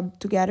from the club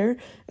together,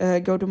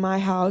 go to my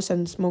house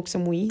and smoke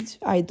some weed.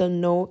 I don't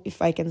know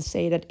if I can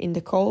say that in the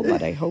call,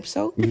 but I hope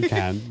so. You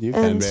can,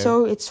 And babe.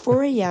 so it's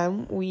 4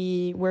 a.m.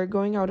 We were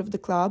going out of the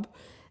club,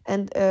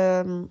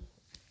 and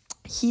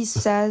he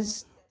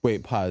says...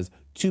 Wait, pause.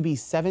 To be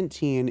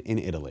 17 in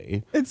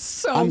Italy. It's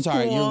so I'm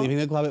sorry, cool. you're leaving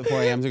the club at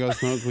 4 a.m. to go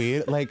smoke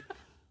weed? Like,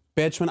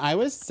 Bitch, when I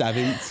was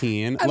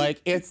 17,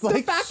 like, it's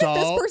like the fact so... that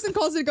this person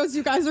calls it and goes,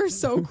 you guys are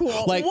so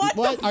cool. Like, what?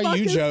 The Are fuck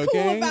you is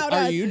joking? Cool about Are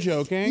us? you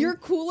joking? You're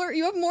cooler.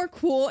 You have more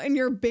cool in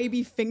your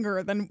baby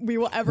finger than we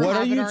will ever What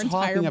have are in you our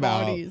talking entire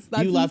about? bodies.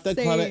 That's you left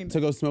insane. the club to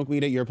go smoke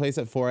weed at your place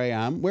at 4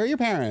 a.m. Where are your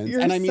parents? You're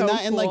And I mean so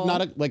that in like cool.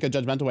 not a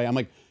judgmental way. I'm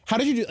like, how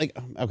did you do? Like,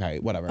 okay,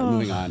 whatever.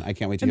 Moving on. I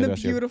can't wait to And hear the the rest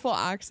of your... beautiful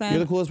accent. You're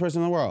the coolest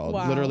person in the world.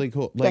 Wow. Literally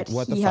cool. Like, But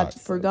what the he fuck?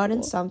 had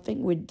forgotten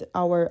something with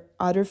our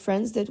other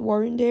friends that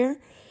weren't there.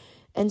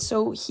 And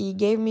so he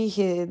gave me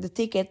the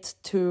ticket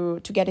to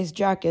get his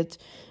jacket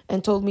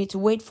and told me to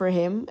wait for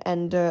him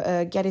and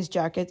get his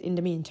jacket in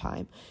the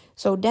meantime.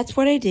 So that's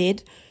what I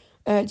did.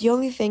 The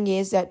only thing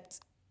is that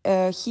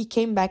he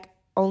came back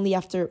only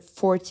after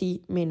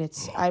 40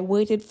 minutes. I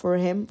waited for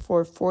him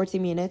for 40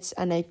 minutes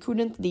and I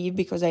couldn't leave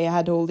because I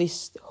had all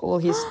his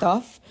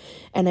stuff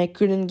and I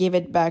couldn't give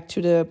it back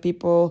to the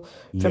people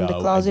from the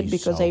closet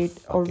because so I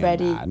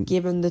already mad.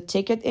 given the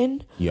ticket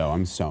in. Yo,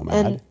 I'm so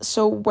mad. And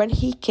so when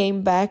he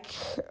came back,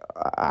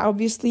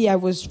 obviously I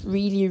was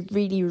really,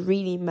 really,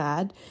 really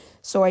mad.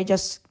 So I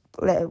just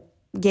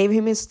gave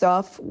him his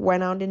stuff,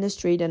 went out in the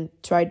street and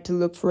tried to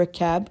look for a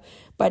cab.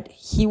 But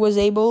he was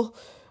able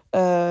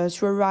to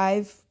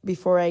arrive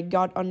before I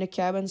got on the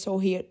cab, and so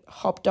he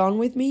hopped on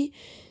with me,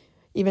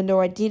 even though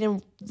I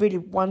didn't really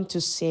want to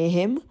see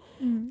him.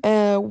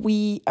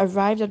 We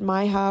arrived at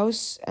my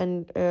house,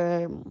 and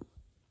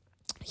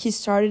he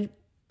started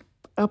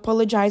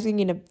apologizing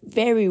in a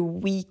very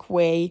weak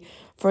way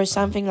for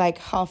something like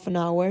half an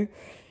hour,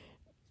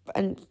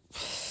 and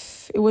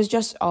it was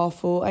just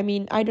awful. I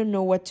mean, I don't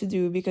know what to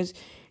do because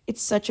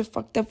it's such a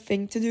fucked up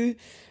thing to do.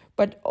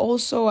 But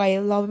also, I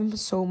love him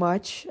so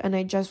much, and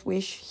I just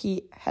wish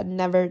he had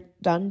never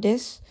done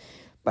this.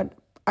 But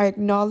I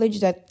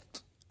acknowledge that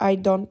I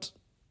don't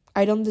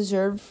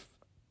deserve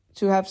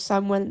to have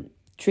someone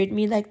treat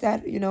me like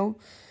that, you know?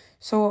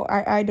 So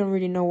I don't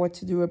really know what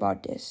to do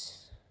about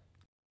this.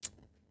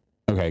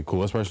 Okay,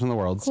 coolest person in the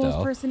world Coolest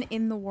still. person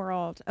in the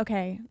world.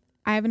 Okay,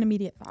 I have an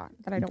immediate thought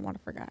that I don't want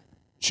to forget.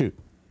 Shoot.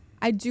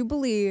 I do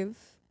believe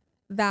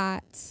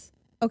that,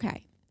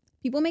 okay,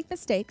 people make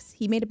mistakes.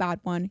 He made a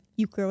bad one.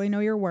 You clearly know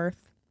your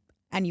worth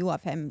and you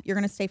love him. You're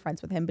going to stay friends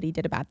with him, but he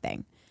did a bad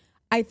thing.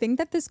 I think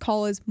that this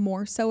call is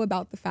more so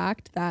about the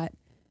fact that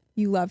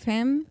you love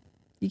him.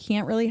 You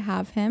can't really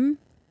have him.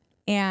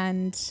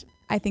 And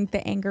I think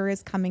the anger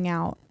is coming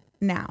out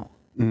now.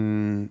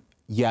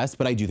 Yes,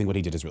 but I do think what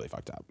he did is really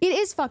fucked up. It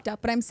is fucked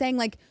up, but I'm saying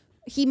like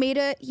he made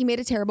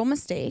a terrible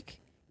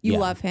mistake. You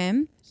love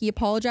him. He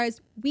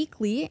apologized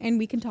weakly, and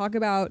we can talk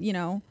about, you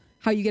know,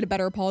 how you get a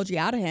better apology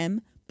out of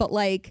him. But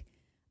like,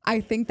 I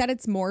think that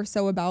it's more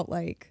so about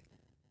like,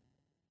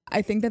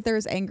 I think that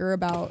there's anger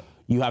about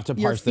You have to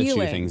parse the two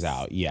feelings. things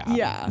out. Yeah.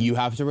 Yeah. You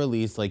have to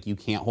release, like, you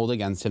can't hold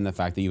against him the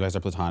fact that you guys are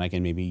platonic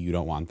and maybe you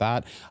don't want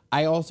that.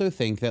 I also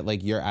think that,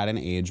 like, you're at an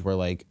age where,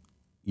 like,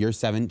 you're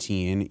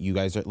 17. You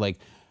guys are, like,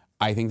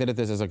 I think that if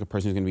this is, like, a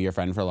person who's going to be your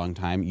friend for a long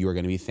time, you are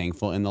going to be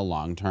thankful in the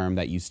long term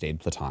that you stayed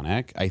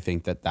platonic. I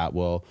think that that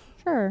will...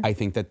 Sure. I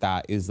think that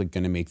that is, like,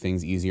 going to make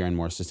things easier and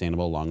more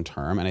sustainable long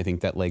term. And I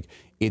think that, like,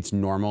 it's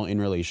normal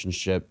in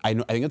relationship. I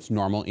think it's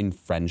normal in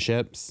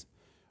friendships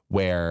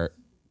where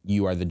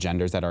you are the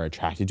genders that are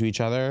attracted to each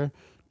other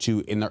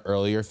to, in the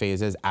earlier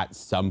phases, at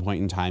some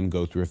point in time,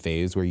 go through a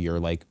phase where you're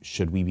like,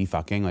 should we be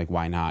fucking? Like,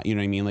 why not? You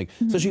know what I mean? Like,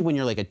 especially when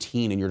you're like a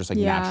teen and you're just like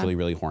naturally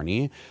really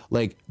horny.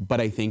 Like, but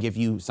I think if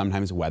you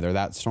sometimes weather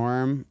that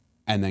storm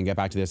and then get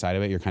back to the other side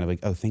of it, you're kind of like,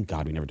 oh, thank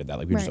God we never did that.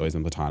 Like, we've just always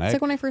been platonic. It's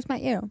like when I first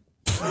met you.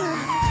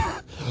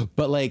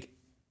 But like,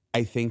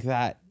 I think you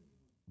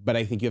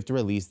have to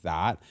release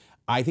that.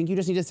 I think you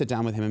just need to sit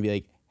down with him and be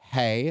like,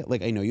 hey,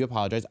 like, I know you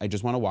apologize. I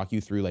just want to walk you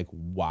through like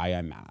why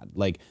I'm mad.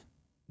 Like,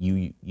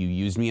 you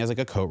used me as like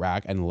a coat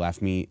rack and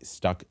left me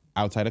stuck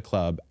outside a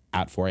club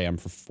at 4 a.m.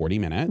 for 40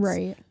 minutes.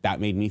 Right. That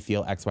made me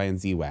feel X, Y, and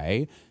Z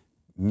way.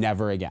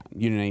 Never again.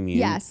 You know what I mean?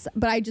 Yes,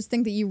 but I just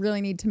think that you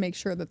really need to make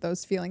sure that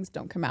those feelings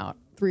don't come out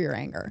through your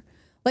anger.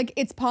 Like,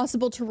 it's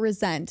possible to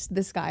resent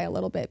this guy a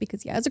little bit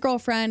because he has a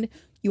girlfriend,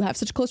 you have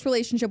such a close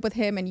relationship with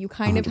him, and you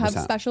kind of have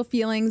 100%. special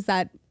feelings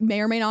that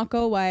may or may not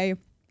go away.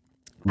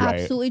 Right.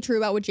 Absolutely true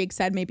about what Jake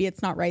said. Maybe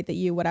it's not right that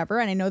you whatever.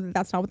 And I know that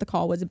that's not what the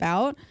call was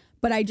about.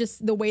 But I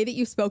just, the way that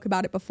you spoke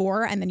about it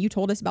before and then you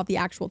told us about the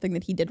actual thing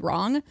that he did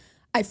wrong,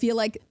 I feel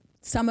like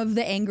some of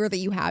the anger that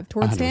you have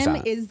towards 100%.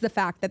 him is the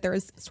fact that there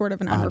is sort of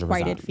an 100%.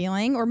 unrequited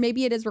feeling. Or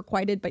maybe it is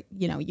requited, but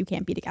you know, you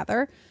can't be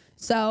together.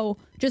 So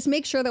just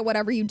make sure that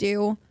whatever you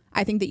do,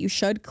 I think that you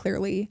should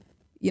clearly,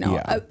 you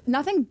know,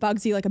 nothing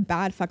bugs you like a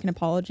bad fucking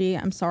apology.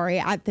 I'm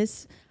sorry.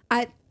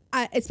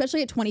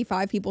 Especially at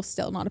 25, people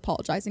still not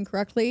apologizing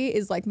correctly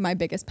is like my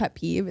biggest pet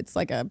peeve. It's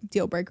like a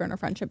deal breaker in a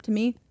friendship to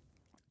me.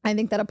 I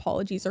think that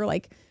apologies are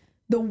like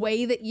the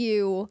way that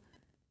you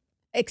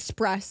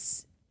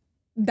express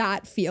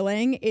that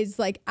feeling is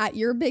like at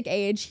your big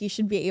age, he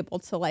should be able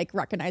to like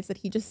recognize that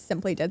he just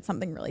simply did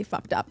something really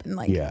fucked up. And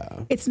like,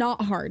 it's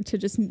not hard to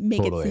just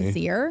make it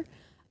sincere.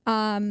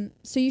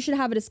 So you should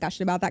have a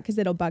discussion about that because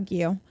it'll bug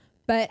you.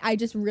 But I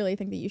just really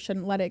think that you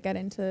shouldn't let it get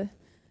into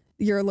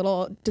your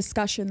little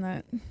discussion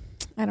that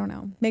I don't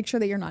know. Make sure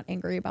that you're not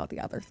angry about the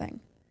other thing.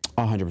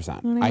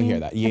 100%. You know what I mean? hear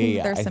that. I Yeah, think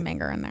yeah. there's some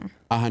anger in there.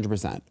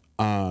 100%.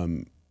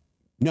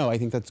 No, I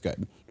think that's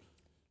good.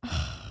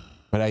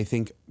 But I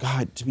think,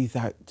 God, to be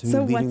So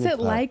leading what's the it club-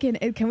 like?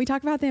 And can we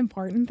talk about the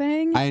important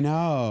thing? I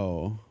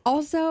know.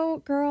 Also,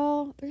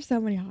 girl, there's so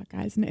many hot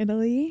guys in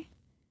Italy.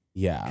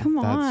 Yeah. Come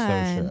on.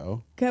 That's so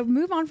true. Go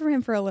move on from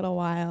him for a little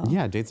while.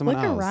 Yeah, date someone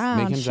Look else. around.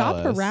 Make him Shop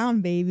jealous.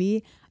 around,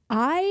 baby.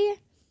 I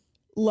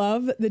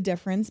love the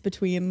difference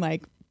between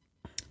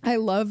I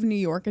love New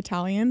York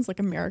Italians, like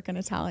American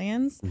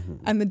Italians,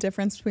 and the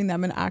difference between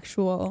them and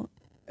actual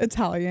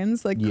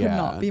Italians could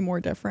not be more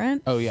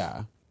different. Oh,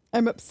 yeah.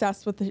 I'm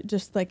obsessed with the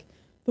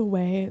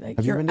way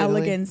Have you your been to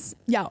Italy? elegance.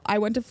 Yeah, I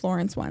went to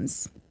Florence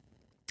once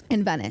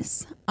in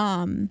Venice.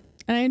 And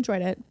I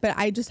enjoyed it, but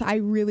I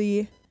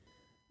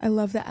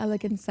love the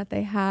elegance that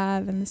they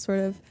have and the sort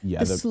of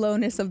the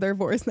slowness of their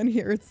voice. Then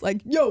here it's like,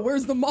 yo,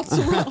 where's the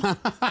mozzarella?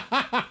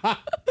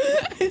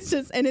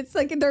 It's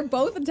like they're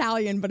both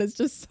Italian, but it's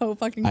just so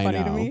fucking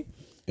funny to me.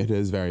 It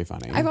is very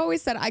funny. I've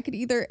always said I could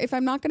either, if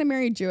I'm not going to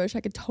marry Jewish,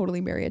 I could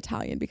totally marry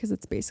Italian because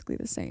it's basically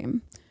the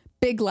same.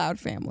 Big, loud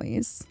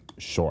families.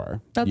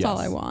 Sure. That's all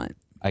I want.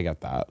 I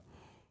get that.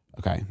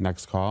 Okay,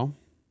 next call.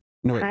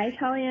 No, wait. Hi,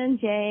 Talia and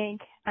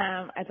Jake.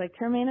 I'd like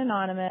to remain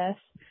anonymous.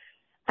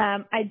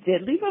 I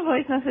did leave a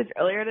voice message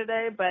earlier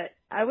today, but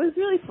I was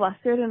really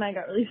flustered and I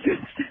got really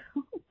stressed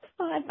out.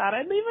 So I thought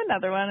I'd leave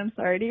another one. I'm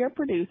sorry to your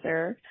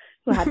producer.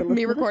 So I had to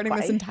Me recording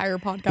this entire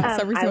podcast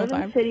every single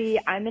time. I live in the city.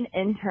 I'm an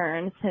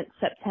intern since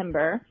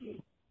September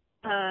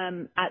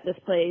at this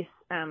place.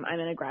 I'm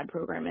in a grad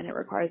program and it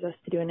requires us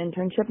to do an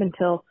internship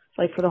until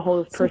for the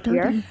whole first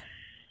year.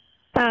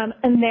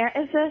 And there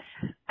is this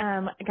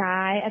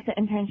guy at the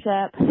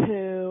internship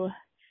who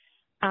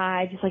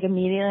I just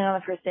immediately on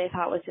the first day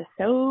thought was just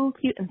so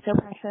cute and so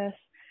precious.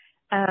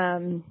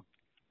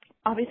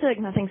 Obviously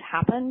nothing's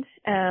happened.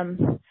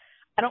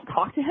 I don't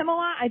talk to him a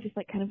lot. I just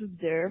kind of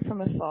observe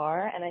from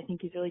afar and I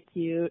think he's really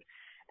cute.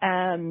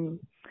 I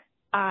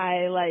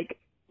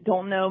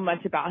don't know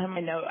much about him.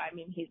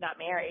 He's not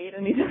married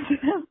and he doesn't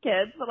have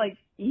kids, but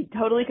he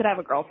totally could have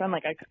a girlfriend.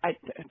 I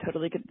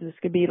totally could, this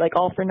could be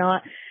all for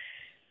naught.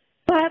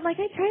 But I try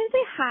to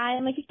say hi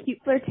in a cute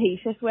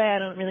flirtatious way. I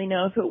don't really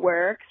know if it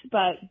works,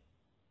 but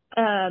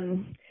I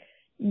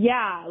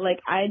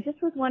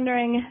just was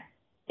wondering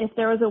if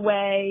there was a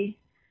way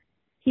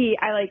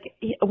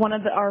one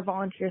of our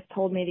volunteers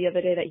told me the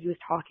other day that he was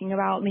talking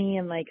about me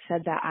and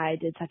said that I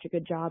did such a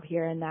good job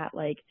here and that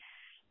I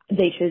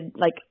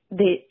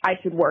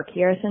should work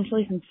here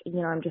essentially since,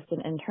 I'm just an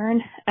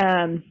intern.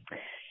 And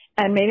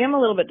maybe I'm a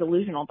little bit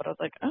delusional, but I was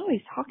like, oh,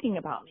 he's talking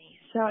about me.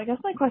 So I guess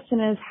my question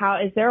is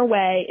is there a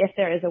way, if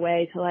there is a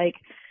way to subtly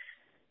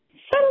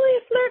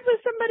flirt with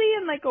somebody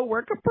in a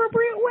work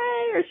appropriate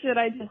way, or should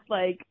I just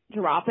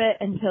drop it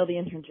until the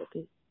internship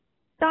is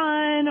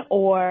done,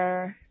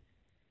 or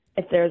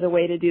if there's a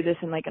way to do this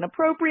in an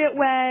appropriate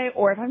way,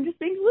 or if I'm just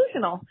being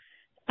delusional.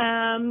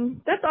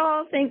 That's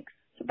all. Thanks.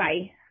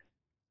 Bye.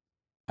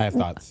 I have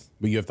thoughts,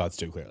 but you have thoughts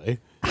too, clearly.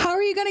 How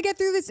are you going to get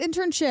through this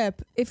internship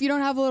if you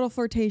don't have a little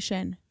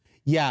flirtation?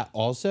 Yeah.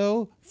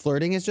 Also,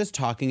 flirting is just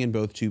talking and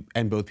both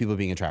people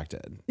being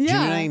attracted. Yeah. Do you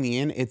know what I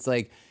mean? It's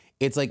like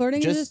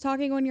Flirting is just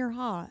talking when you're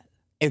hot.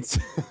 It's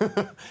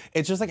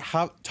it's just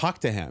talk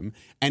to him,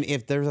 and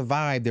if there's a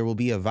vibe, there will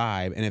be a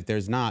vibe, and if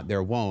there's not,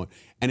 there won't.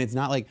 And it's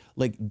not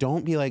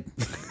don't be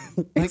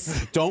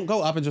don't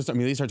go up and just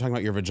immediately start talking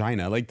about your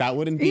vagina. That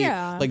wouldn't be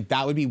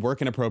that would be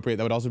work inappropriate.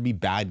 That would also be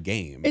bad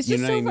game. It's you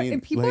just know so what I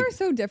mean? People are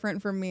so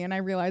different from me, and I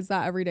realize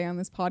that every day on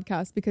this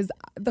podcast because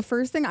the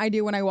first thing I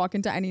do when I walk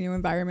into any new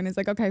environment is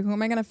okay, who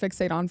am I going to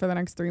fixate on for the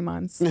next 3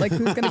 months? Who's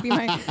going to be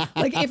my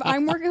if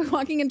I'm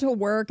walking into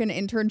work and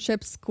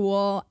internship,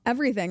 school,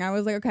 everything. I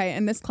was okay,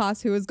 in this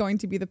class, who is going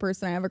to be the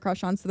person I have a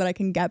crush on so that I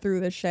can get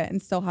through this shit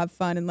and still have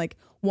fun and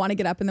want to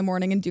get up in the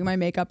morning and do my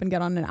makeup and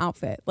get on an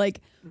outfit.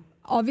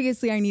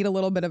 Obviously I need a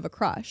little bit of a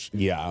crush.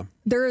 Yeah.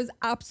 There is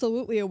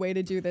absolutely a way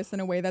to do this in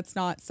a way that's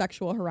not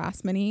sexual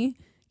harassment-y.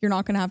 You're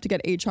not going to have to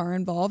get HR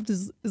involved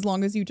as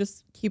long as you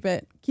just keep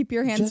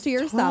your hands Just to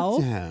yourself.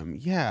 Talk to him.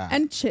 Yeah.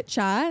 And chit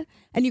chat.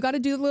 And you got to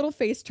do the little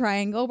face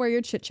triangle where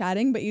you're chit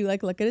chatting, but you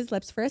look at his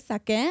lips for a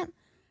second.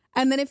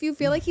 And then if you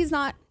feel like he's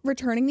not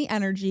returning the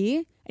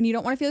energy and you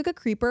don't want to feel like a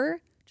creeper,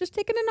 just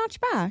take it a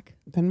notch back.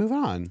 Then move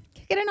on.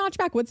 Kick it a notch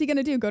back. What's he going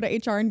to do? Go to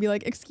HR and be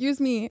like,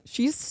 excuse me,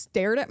 she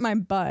stared at my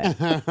butt.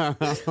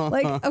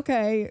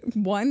 Okay,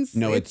 once.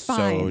 No, it's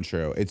fine. so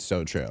true. It's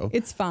so true.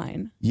 It's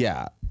fine.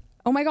 Yeah.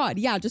 Oh my God.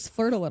 Yeah, just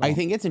flirt a little. I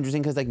think it's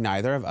interesting because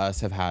neither of us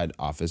have had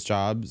office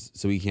jobs,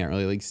 so we can't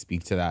really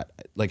speak to that.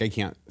 I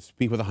can't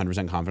speak with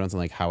 100% confidence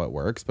on how it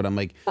works, but I'm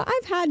But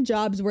I've had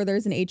jobs where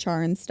there's an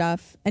HR and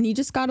stuff, and you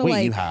just gotta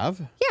wait, you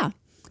have? Yeah.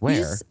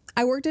 Where?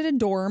 I worked at a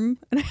dorm,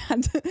 and I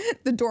had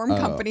the dorm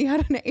company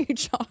had an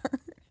HR.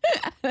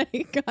 And I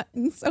got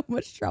in so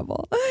much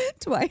trouble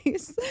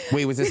twice.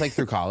 Wait, was this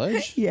through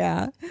college?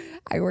 Yeah.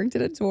 I worked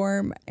at a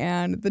dorm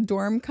and the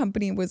dorm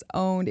company was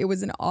owned. It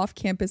was an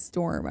off-campus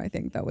dorm, I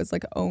think, that was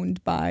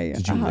owned by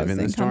Did you a live in housing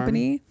this dorm?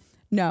 company.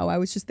 No, I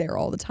was just there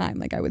all the time.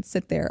 Like I would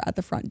sit there at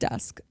the front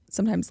desk,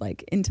 sometimes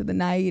like into the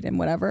night and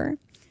whatever.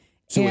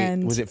 So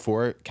and wait, was it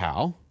for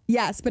Cal?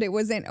 Yes, but it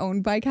wasn't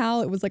owned by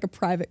Cal. It was like a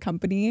private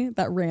company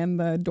that ran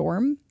the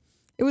dorm.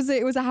 It was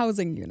a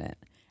housing unit,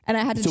 and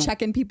I had to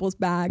check in people's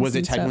bags. Was it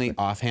and technically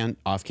stuff.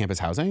 off-campus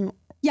housing?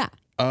 Yeah.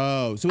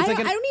 Oh, so it's I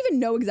don't even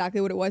know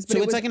exactly what it was. But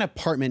so it's like an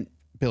apartment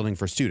building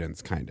for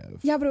students, kind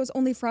of. Yeah, but it was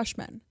only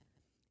freshmen.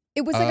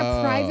 It was like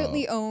a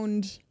privately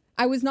owned.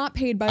 I was not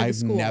paid by the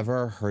school. I've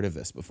never heard of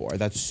this before.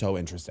 That's so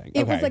interesting.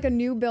 It was like a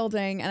new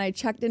building, and I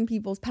checked in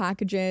people's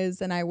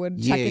packages, and I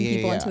would check in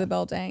people into the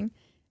building.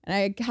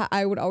 And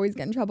I would always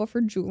get in trouble for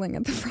drooling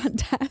at the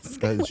front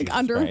desk, like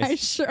under my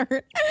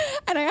shirt.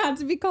 And I had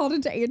to be called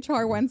into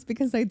HR once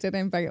because I did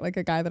invite like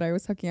a guy that I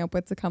was hooking up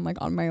with to come like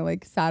on my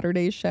like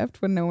Saturday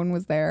shift when no one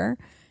was there.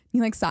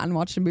 He like sat and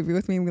watched a movie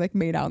with me. And we like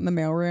made out in the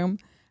mailroom.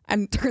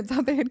 And turns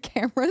out they had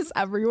cameras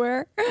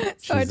everywhere.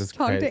 So I just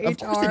talked to HR. Of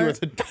course they do at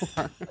the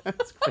door.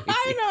 That's crazy.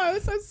 I know, it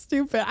was so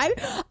stupid.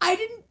 I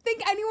didn't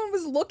think anyone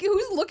was looking.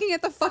 Who's looking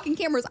at the fucking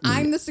cameras?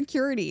 I'm the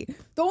security.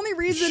 The only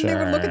reason they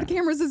would look at the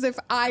cameras is if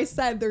I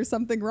said there's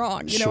something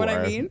wrong. You know what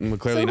I mean? Well,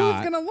 clearly so not.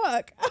 who's gonna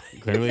look?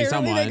 Clearly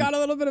someone. They got a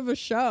little bit of a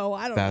show.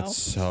 I don't know. That's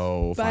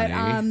so funny.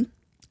 But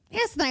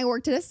yes, then I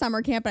worked at a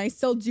summer camp, and I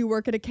still do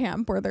work at a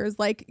camp where there's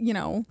like,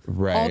 all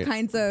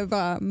kinds of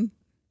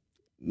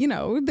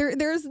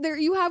there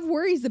you have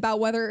worries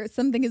about whether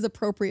something is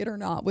appropriate or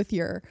not with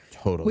your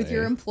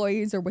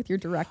employees or with your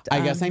direct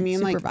I guess I mean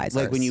like when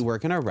you supervisors.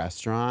 work in a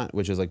restaurant,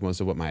 which is like most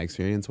of what my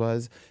experience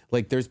was,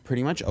 like there's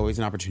pretty much always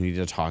an opportunity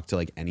to talk to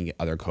like any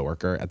other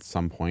coworker at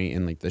some point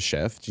in like the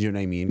shift. Do you know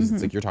what I mean? Because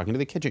it's like you're talking to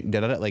the kitchen,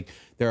 like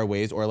there are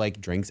ways, or like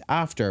drinks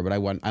after. But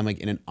I'm like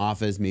in an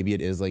office, maybe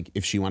it is like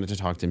if she wanted to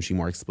talk to him, she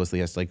more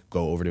explicitly has to like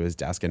go over to his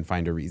desk and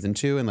find a reason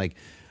to, and like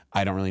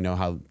I don't really know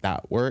how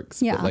that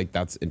works, but like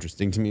that's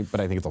interesting to me.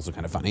 But I think it's also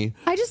kind of funny.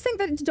 I just think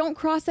that don't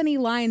cross any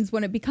lines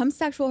when it becomes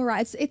sexual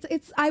harassment.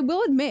 It's I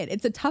will admit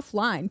it's a tough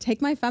line.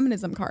 Take my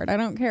feminism card. I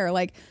don't care.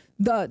 Like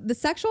the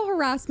sexual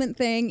harassment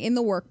thing in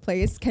the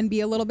workplace can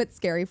be a little bit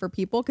scary for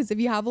people because if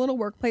you have a little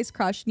workplace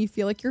crush and you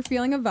feel like you're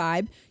feeling a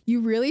vibe,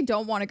 you really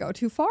don't want to go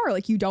too far.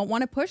 Like you don't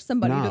want to push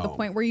somebody to the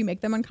point where you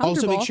make them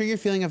uncomfortable. Also, make sure you're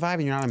feeling a vibe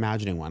and you're not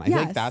imagining one. I feel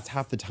like that's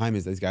half the time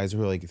is these guys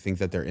who are like think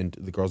that they're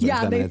into the girls are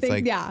into them.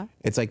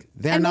 It's like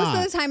they're and not. And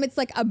most of the time it's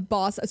like a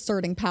boss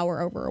asserting power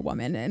over a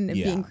woman and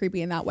being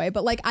creepy in that way.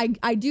 But like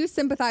I do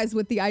sympathize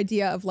with the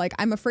idea of like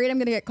I'm afraid I'm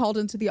gonna get called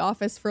into the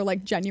office for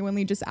like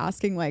genuinely just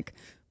asking like,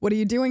 what are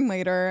you doing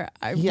later?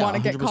 I want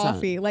to get 100%.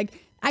 coffee. Like,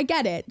 I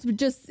get it.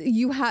 Just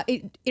you have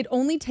it. It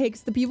only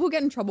takes the people who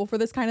get in trouble for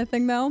this kind of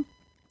thing, though,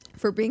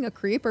 for being a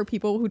creep, or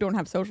people who don't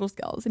have social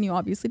skills, and you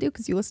obviously do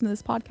because you listen to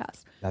this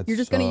podcast. You're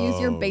just going to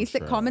use your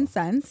basic common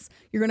sense.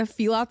 You're going to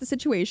feel out the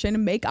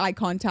situation, make eye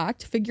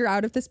contact, figure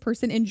out if this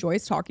person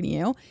enjoys talking to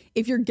you.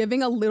 If you're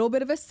giving a little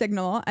bit of a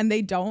signal and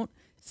they don't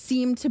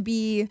seem to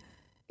be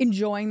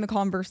enjoying the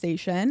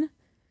conversation,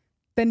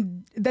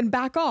 then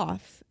back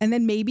off, and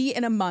then maybe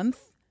in a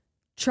month,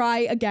 try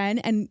again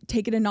and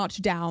take it a notch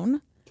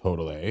down.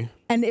 Totally.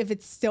 And if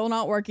it's still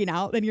not working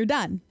out, then you're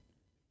done.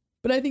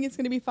 But I think it's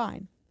going to be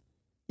fine.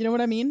 You know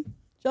what I mean?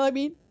 Jelly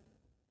bean?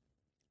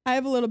 I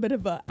have a little bit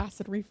of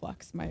acid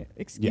reflux.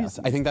 Excuse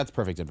me. I think that's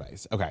perfect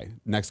advice. Okay,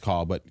 next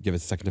call, but give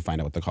us a second to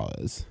find out what the call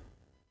is.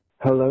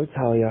 Hello,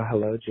 Talia.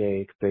 Hello,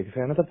 Jake. Big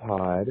fan of the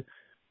pod.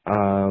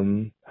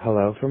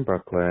 Hello from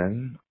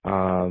Brooklyn.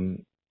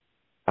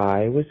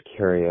 I was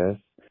curious.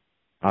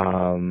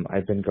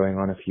 I've been going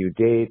on a few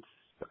dates.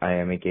 I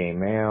am a gay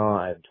male.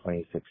 I'm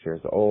 26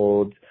 years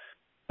old.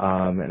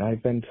 And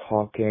I've been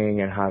talking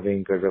and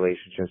having good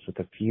relationships with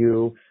a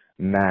few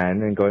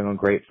men and going on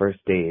great first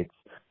dates.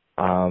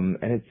 And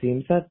it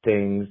seems that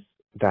things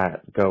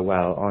that go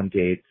well on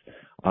dates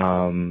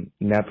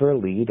never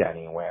lead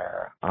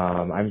anywhere.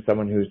 I'm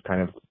someone who's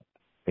kind of,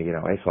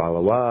 I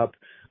follow up.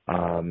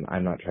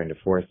 I'm not trying to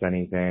force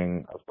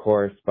anything, of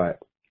course, but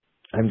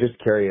I'm just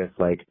curious,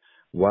 like,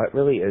 what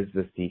really is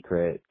the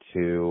secret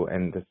to,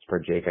 and this is for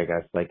Jake, I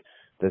guess, like,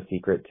 the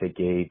secret to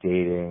gay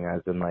dating,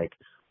 as in like,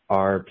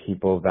 are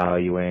people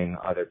valuing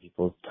other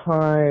people's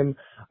time?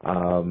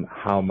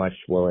 How much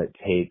will it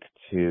take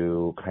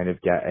to kind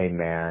of get a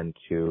man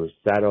to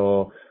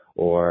settle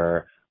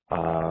or,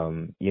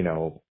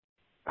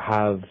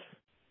 have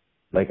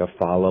like a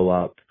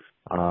follow-up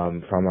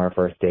from our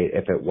first date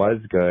if it was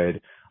good?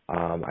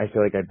 I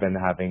feel like I've been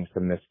having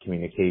some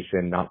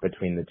miscommunication, not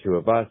between the two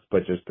of us,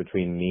 but just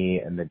between me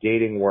and the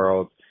dating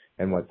world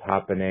and what's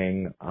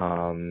happening.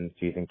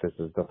 Do you think this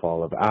is the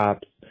fall of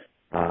apps?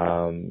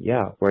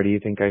 Where do you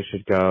think I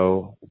should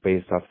go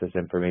based off this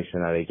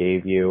information that I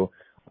gave you?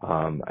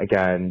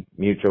 Again,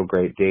 mutual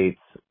great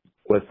dates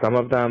with some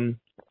of them,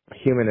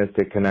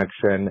 humanistic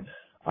connection,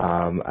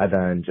 and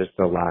then just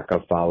a lack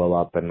of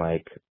follow-up and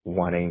like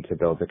wanting to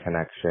build a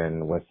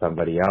connection with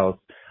somebody else.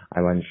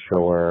 I'm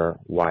unsure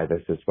why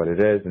this is what it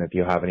is, and if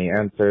you have any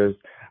answers,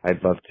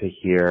 I'd love to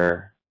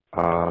hear.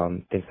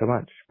 Thanks so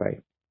much.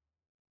 Bye.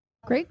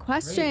 Great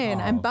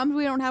question. I'm bummed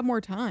we don't have more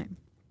time.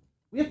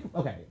 We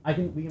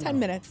can 10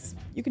 minutes.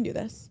 You can do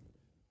this.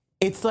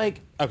 It's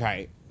like,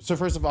 okay, so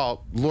first of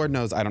all, Lord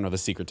knows I don't know the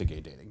secret to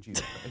gay dating.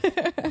 Jesus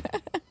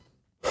Christ.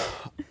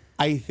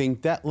 I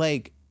think that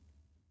like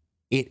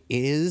it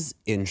is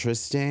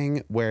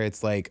interesting where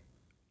it's like,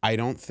 I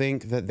don't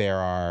think that there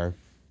are,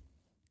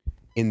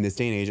 in this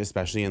day and age,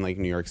 especially in like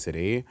New York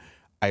City,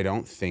 I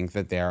don't think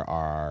that there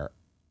are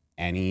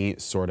any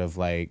sort of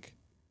like,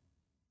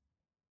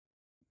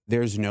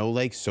 there's no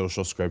like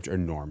social script or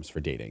norms for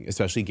dating,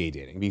 especially gay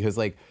dating. Because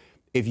like,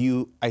 I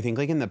think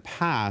like in the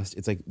past,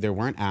 it's like there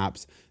weren't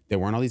apps, there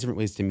weren't all these different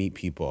ways to meet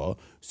people.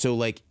 So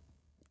like,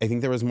 I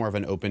think there was more of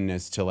an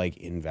openness to like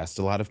invest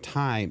a lot of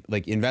time,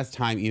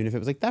 even if it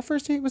was like that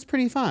first date was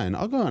pretty fun.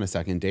 I'll go on a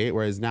second date.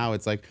 Whereas now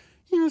it's like,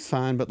 it's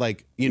fun, but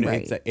like,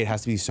 Right. it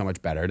has to be so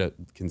much better to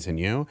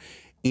continue.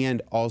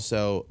 And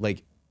also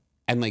like,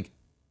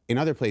 in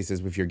other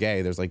places, if you're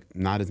gay, there's like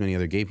not as many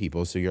other gay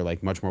people. So you're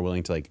like much more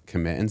willing to like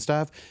commit and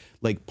stuff.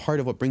 Like part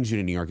of what brings you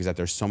to New York is that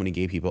there's so many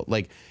gay people.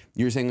 Like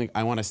you're saying like,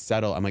 I want to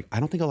settle. I'm like, I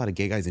don't think a lot of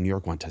gay guys in New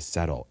York want to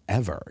settle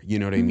ever. You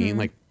know what I mean?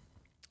 Like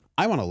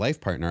I want a life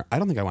partner. I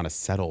don't think I want to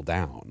settle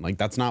down. Like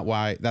that's not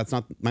my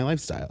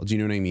lifestyle. Do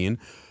you know what I mean?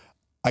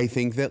 I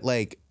think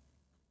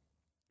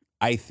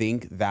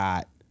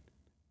that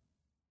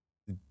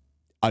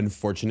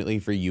unfortunately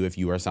for you, if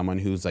you are someone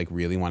who's like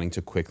really wanting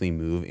to quickly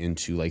move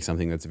into like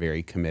something that's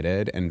very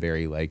committed and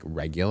very like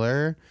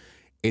regular,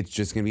 it's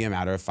just going to be a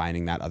matter of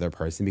finding that other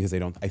person, because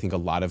I think a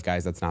lot of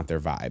guys, that's not their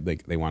vibe.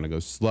 Like they want to go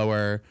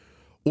slower,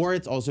 or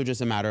it's also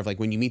just a matter of like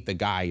when you meet the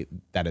guy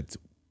that it's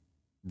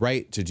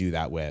right to do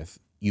that with,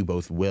 you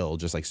both will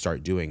just like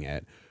start doing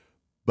it.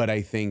 But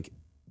I think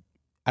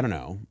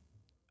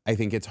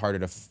it's harder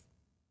to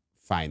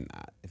find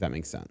that, if that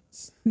makes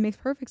sense. It makes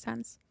perfect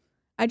sense.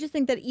 I just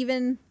think that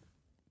even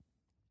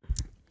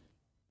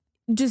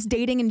just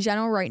dating in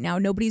general right now,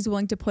 nobody's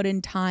willing to put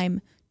in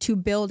time to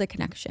build a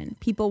connection.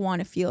 People want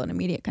to feel an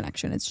immediate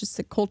connection. It's just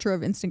a culture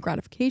of instant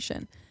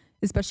gratification,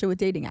 especially with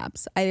dating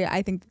apps.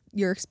 I think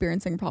you're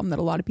experiencing a problem that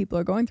a lot of people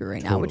are going through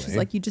right now, which is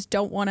like you just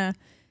don't want to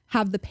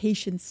have the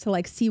patience to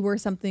like see where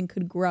something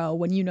could grow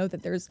when you know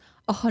that there's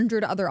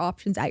 100 other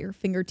options at your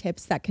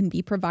fingertips that can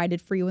be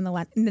provided for you in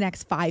the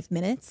next 5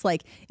 minutes.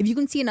 Like if you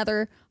can see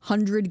another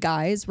 100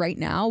 guys right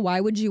now,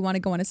 why would you want to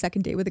go on a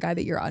second date with a guy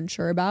that you're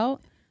unsure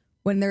about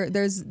when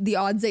there's the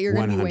odds that you're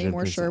going to be way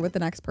more sure with the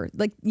next person?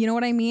 Like, you know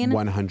what I mean?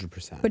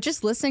 100%. But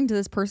just listening to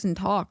this person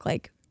talk,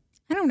 like,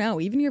 I don't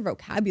know, even your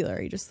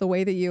vocabulary, just the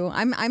way that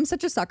I'm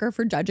such a sucker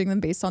for judging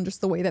them based on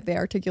just the way that they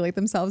articulate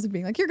themselves and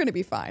being like, you're going to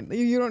be fine.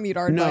 You don't need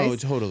our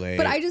advice. No, totally.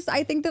 But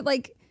I think that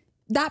like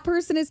that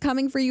person is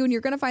coming for you and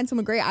you're going to find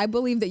someone great. I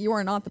believe that you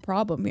are not the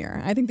problem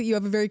here. I think that you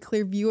have a very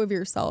clear view of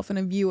yourself and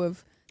a view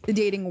of the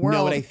dating world.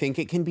 No, but I think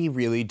it can be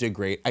really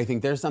I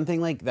think there's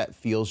something like that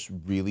feels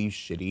really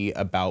shitty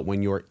about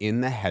when you're in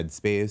the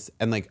headspace.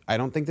 And like, I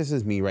don't think this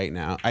is me right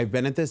now. I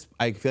feel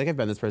like I've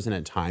been this person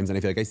at times, and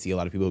I feel like I see a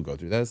lot of people who go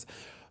through this.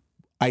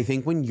 I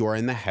think when you're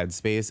in the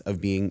headspace of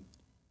being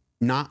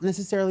not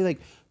necessarily like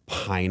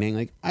pining,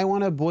 like I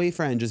want a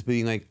boyfriend, just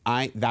being like,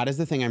 that is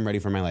the thing I'm ready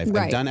for in my life.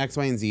 Right. I've done X,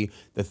 Y, and Z.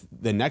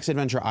 The next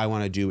adventure I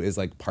want to do is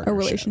like partnership. A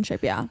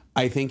relationship, yeah.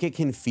 I think it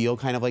can feel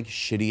kind of like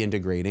shitty and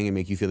degrading and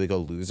make you feel like a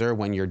loser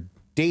when you're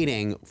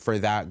dating for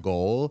that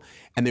goal,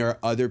 and there are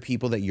other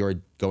people that you're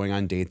going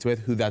on dates with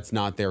who that's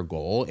not their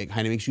goal. It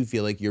kind of makes you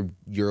feel like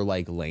you're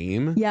like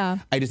lame. Yeah.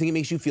 I just think it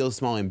makes you feel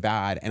small and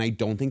bad, and I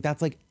don't think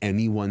that's like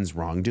anyone's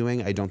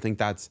wrongdoing. I don't think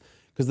that's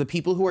because the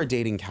people who are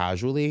dating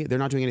casually, they're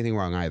not doing anything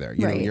wrong either.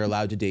 You know, you're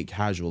allowed to date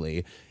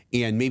casually,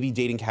 and maybe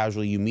dating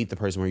casually, you meet the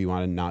person where you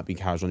want to not be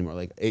casual anymore.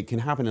 Like it can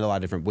happen in a lot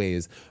of different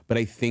ways, but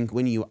I think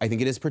I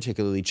think it is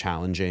particularly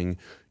challenging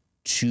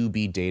to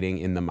be dating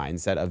in the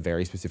mindset of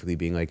very specifically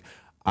being like,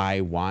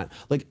 I want,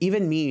 like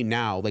even me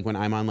now, like when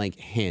I'm on like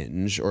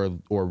Hinge or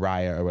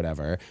Raya or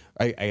whatever,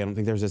 I don't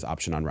think there's this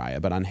option on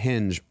Raya, but on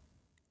Hinge,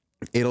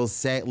 it'll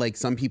say like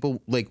some people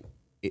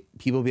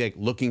people be like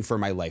looking for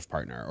my life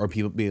partner, or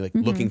people be like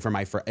looking for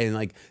my friend, and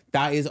like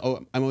that is,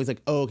 I'm always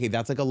like, oh, okay,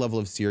 that's like a level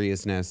of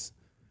seriousness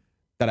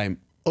that I'm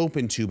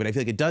open to, but I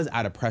feel like it does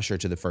add a pressure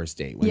to the first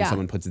date when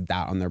someone puts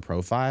that on their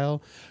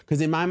profile.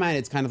 Because in my mind,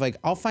 it's kind of like,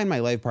 I'll find my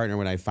life partner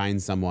when I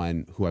find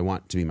someone who I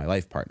want to be my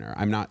life partner.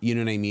 I'm not, you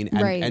know what I mean?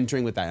 And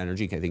entering with that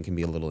energy, I think, can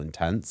be a little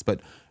intense, but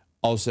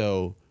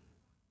also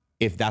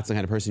if that's the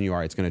kind of person you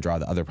are, it's going to draw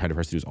the other kind of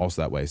person who's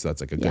also that way. So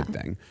that's like a good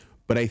thing.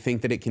 But I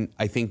think that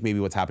I think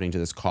maybe what's happening to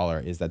this caller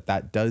is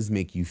that does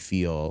make you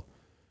feel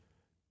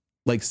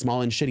like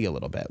small and shitty a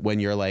little bit when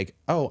you're like,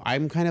 oh,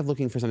 I'm kind of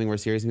looking for something more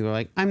serious. And people are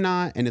like, I'm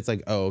not. And it's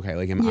like, oh, okay.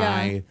 Like, am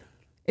I?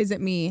 Is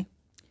it me?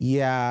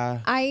 Yeah.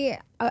 I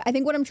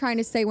think what I'm trying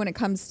to say when it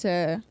comes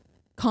to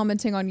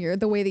commenting on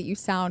the way that you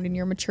sound and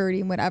your maturity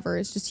and whatever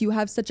is just you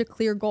have such a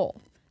clear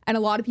goal. And a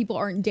lot of people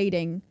aren't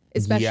dating,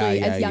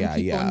 especially as young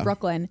people in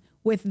Brooklyn,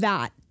 with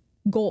that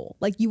goal.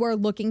 Like you are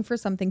looking for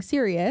something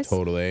serious.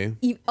 Totally.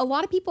 A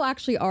lot of people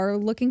actually are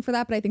looking for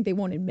that, but I think they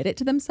won't admit it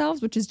to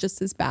themselves, which is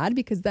just as bad,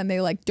 because then they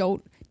like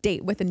don't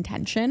date with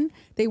intention.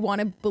 They want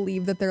to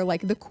believe that they're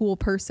like the cool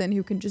person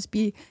who can just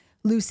be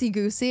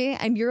loosey-goosey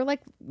and you're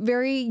like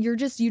you're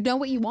just, you know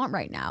what you want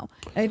right now.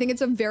 And I think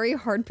it's a very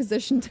hard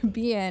position to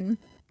be in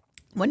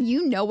when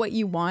you know what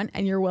you want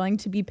and you're willing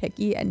to be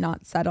picky and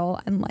not settle,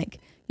 and like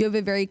you have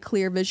a very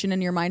clear vision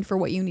in your mind for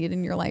what you need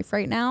in your life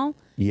right now.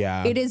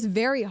 Yeah. It is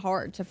very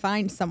hard to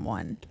find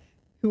someone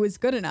who is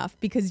good enough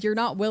because you're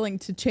not willing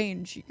to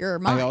change your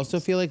mind. I also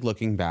feel like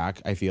looking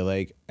back, I feel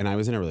like, and I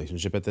was in a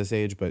relationship at this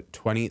age, but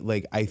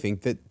I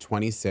think that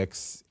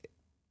 26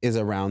 is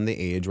around the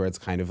age where it's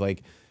kind of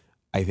like,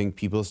 I think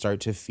people start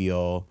to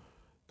feel,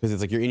 because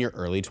it's like you're in your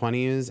early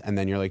 20s and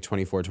then you're like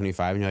 24,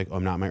 25 and you're like, oh,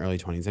 I'm not in my early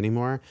 20s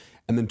anymore.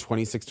 And then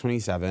 26,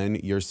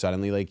 27, you're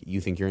suddenly like,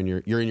 you think you're in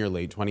your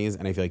late 20s,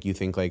 and I feel like you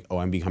think like, oh,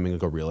 I'm becoming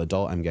like a real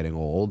adult, I'm getting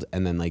old.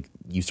 And then like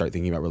you start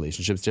thinking about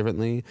relationships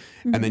differently.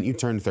 Mm-hmm. And then you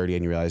turn 30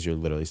 and you realize you're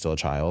literally still a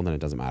child and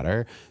it doesn't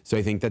matter. So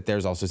I think that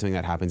there's also something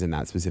that happens in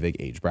that specific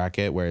age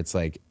bracket where it's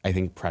like, I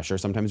think pressure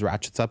sometimes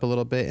ratchets up a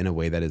little bit in a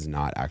way that is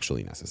not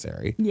actually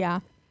necessary. Yeah.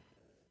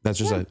 That's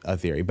just a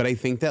theory. But I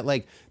think that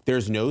like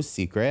there's no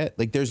secret.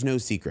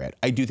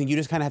 I do think you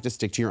just kind of have to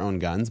stick to your own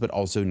guns, but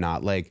also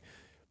not like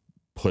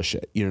push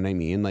it. You know what I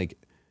mean? Like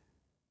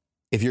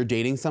if you're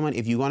dating someone,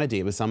 if you want to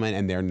date with someone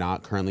and they're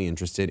not currently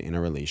interested in a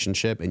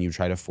relationship and you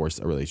try to force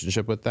a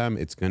relationship with them,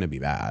 it's going to be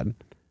bad.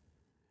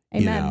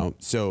 Amen. You know?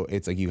 So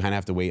it's like you kind of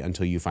have to wait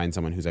until you find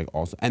someone who's like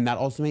also, and that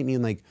also might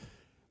mean like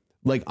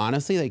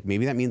honestly, like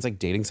maybe that means like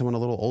dating someone a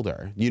little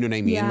older. You know what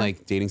I mean? Yeah.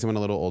 Like dating someone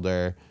a little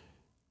older.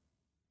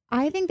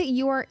 I think that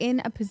you are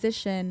in a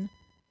position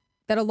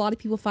that a lot of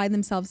people find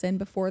themselves in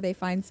before they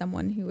find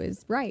someone who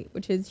is right,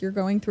 which is you're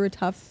going through a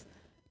tough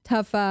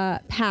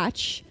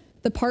patch,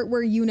 the part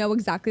where you know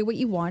exactly what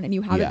you want and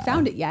you haven't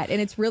found it yet. And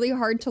it's really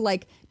hard to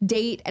like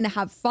date and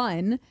have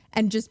fun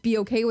and just be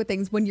okay with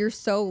things when you're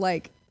so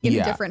like in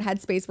a different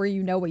headspace where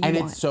you know what you want.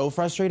 And it's so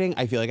frustrating.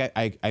 I feel like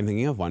I'm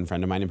thinking of one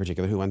friend of mine in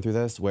particular who went through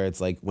this, where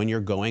it's like when you're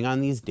going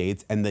on these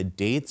dates and the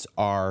dates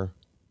are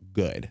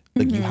good,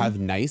 like you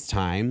have nice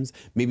times,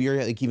 maybe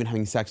you're like even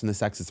having sex and the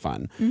sex is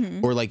fun,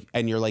 or like,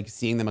 and you're like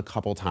seeing them a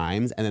couple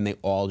times and then they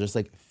all just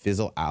like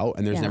fizzle out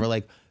and there's never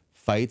like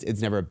fights,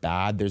 it's never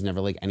bad, there's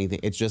never like anything,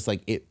 it's just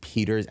like it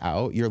peters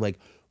out. You're like,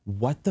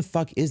 what the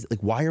fuck is,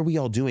 like, why are we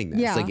all doing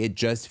this? Like it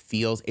just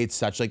feels, it's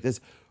such like this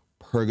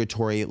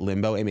purgatory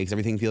limbo. It makes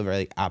everything feel very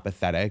like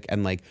apathetic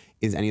and like,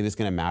 is any of this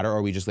gonna matter, or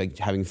are we just like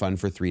having fun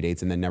for 3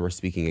 dates and then never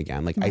speaking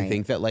again? Like I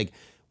think that like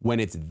when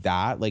it's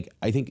that, like,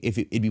 I think if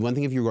it'd be one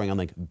thing if you were going on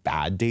like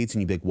bad dates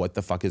and you'd be like, what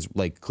the fuck is,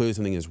 like, clearly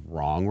something is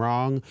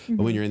wrong.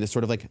 But when you're in this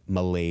sort of like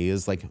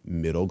malaise, like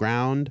middle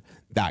ground,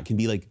 that can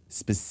be like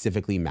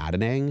specifically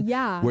maddening.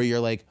 Yeah. Where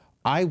you're like,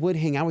 I would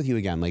hang out with you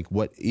again. Like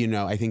what, you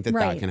know, I think that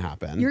that can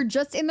happen. You're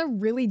just in the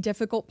really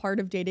difficult part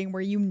of dating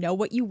where you know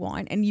what you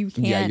want and you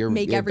can't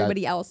make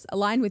everybody else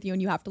align with you,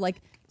 and you have to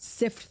like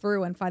sift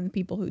through and find the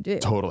people who do.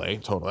 Totally.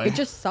 It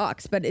just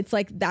sucks, but it's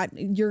like that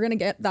you're going to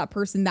get that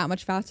person that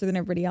much faster than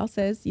everybody else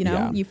is, you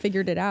know? You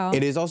figured it out.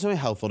 It is also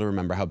helpful to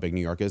remember how big New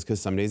York is, because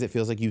some days it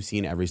feels like you've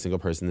seen every single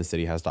person the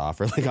city has to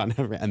offer, like on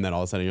every, and then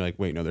all of a sudden you're like,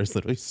 wait, no, there's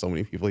literally so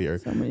many people here.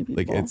 So many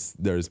people. Like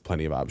there's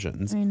plenty of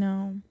options. I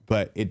know.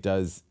 But it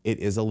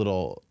is a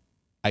little,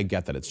 I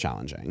get that it's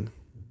challenging.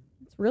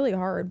 It's really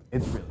hard.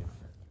 It's really hard.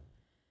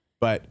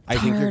 But I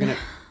think you're going to,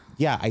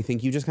 I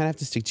think you just kind of have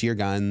to stick to your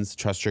guns,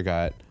 trust your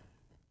gut.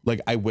 Like,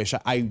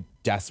 I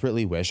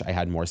desperately wish I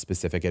had more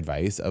specific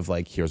advice of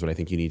like, here's what I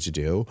think you need to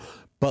do.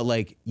 But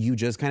like, you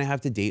just kind of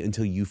have to date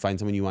until you find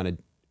someone you want to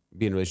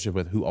be in a relationship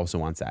with who also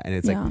wants that. And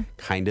it's like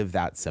kind of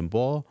that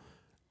simple.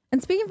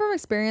 And speaking from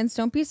experience,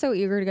 don't be so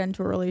eager to get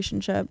into a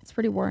relationship. It's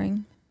pretty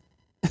boring.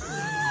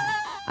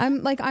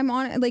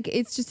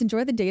 It's just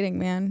enjoy the dating,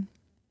 man.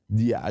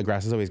 Yeah,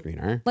 grass is always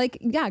greener. Like,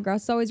 yeah,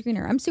 grass is always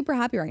greener. I'm super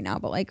happy right now,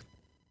 but like,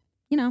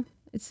 you know,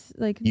 it's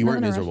like you weren't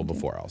miserable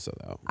before, also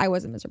though. I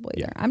wasn't miserable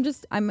either.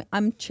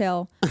 I'm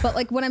chill. But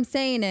like what I'm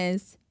saying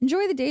is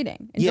enjoy the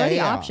dating. Enjoy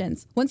the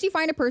options. Once you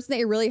find a person that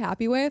you're really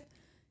happy with,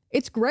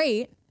 it's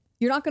great.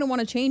 You're not gonna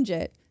want to change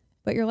it,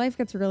 but your life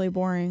gets really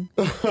boring.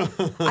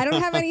 I don't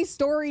have any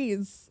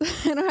stories.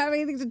 I don't have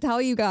anything to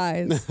tell you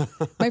guys.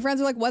 My friends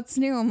are like, what's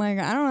new? I'm like,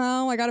 I don't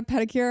know. I got a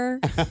pedicure.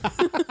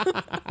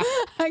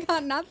 I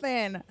got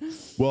nothing.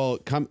 Well,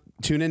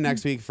 tune in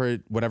next week for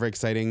whatever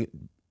exciting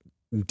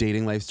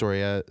dating life story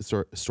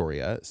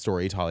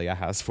Talia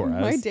has for us.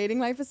 My dating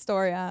life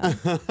Astoria.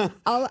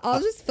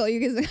 I'll just fill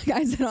you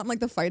guys in on like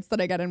the fights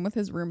that I get in with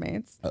his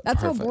roommates.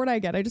 That's how bored I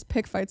get. I just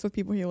pick fights with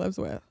people he lives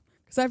with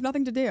because I have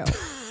nothing to do.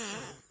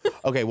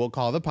 Okay, we'll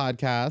call the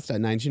podcast at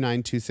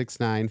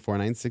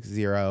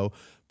 929-269-4960.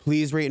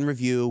 Please rate and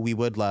review. We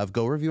would love.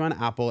 Go review on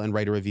Apple and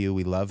write a review.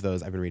 We love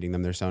those. I've been reading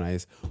them. They're so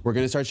nice. We're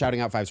going to start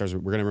shouting out 5 stars.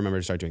 We're going to remember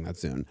to start doing that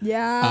soon.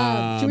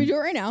 Yeah. Should we do it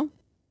right now?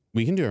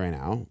 We can do it right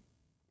now.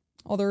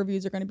 All the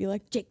reviews are going to be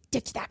like, Jake,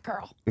 ditch that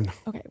girl.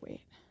 Okay,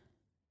 wait.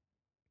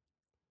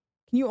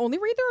 Can you only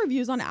read the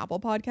reviews on Apple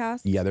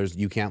Podcasts? Yeah,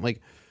 you can't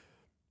like...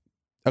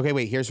 Okay,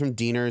 wait, here's from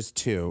Deaners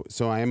 2.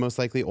 So I am most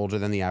likely older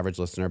than the average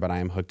listener, but I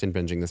am hooked and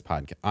binging this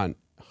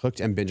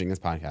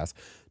podcast.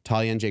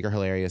 Talia and Jake are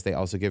hilarious. They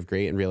also give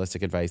great and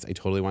realistic advice. I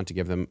totally want to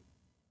give them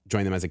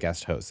join them as a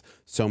guest host.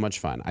 So much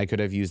fun. I could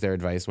have used their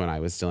advice when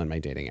I was still in my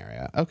dating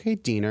area. Okay,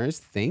 Deaners,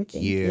 thank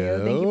you.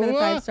 Thank you for the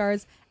 5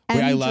 stars. Wait,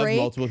 And I love Drake,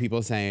 multiple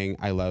people saying,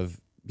 I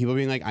love people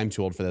being like, I'm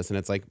too old for this. And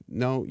it's like,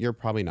 no, you're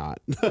probably not.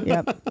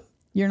 Yep,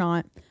 you're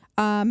not.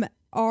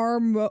 Our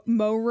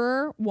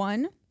Morer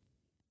one,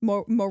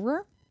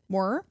 Morer.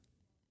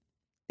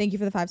 Thank you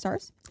for the 5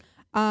 stars.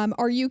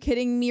 Are you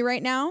kidding me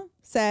right now?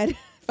 Said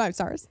 5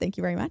 stars. Thank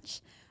you very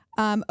much.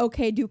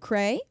 Okay,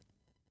 Ducray,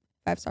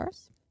 5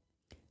 stars.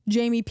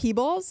 Jamie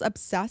Peebles,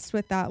 obsessed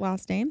with that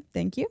last name.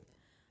 Thank you.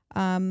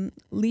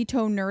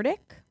 Leto Nerdic.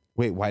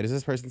 Wait, why does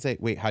this person say,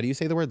 wait, how do you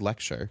say the word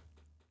lecture?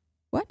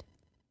 What?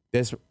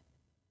 This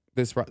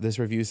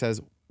review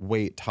says,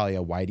 wait,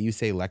 Talia, why do you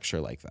say lecture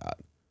like that?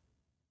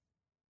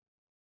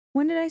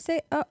 When did I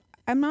say? Oh,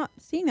 I'm not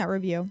seeing that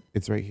review.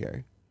 It's right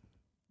here.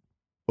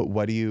 But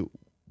why do you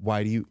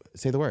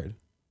say the word?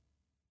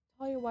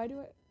 Talia, why do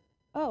I?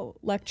 Oh,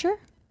 lecture?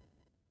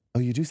 Oh,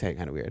 you do say it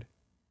kind of weird.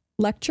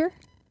 Lecture?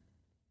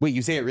 Wait,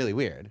 you say it really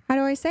weird. How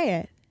do I say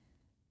it?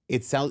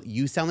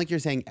 You sound like you're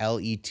saying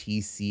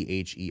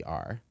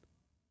Letcher.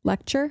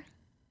 Lecture?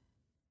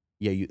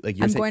 Yeah, you're I'm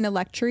saying going to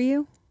lecture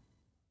you.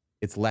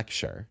 it's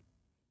lecture.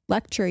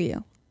 Lecture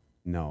you.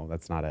 No,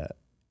 that's not it.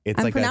 It's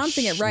I'm like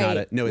pronouncing it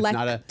right. No, it's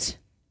not a.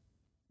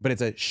 But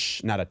it's a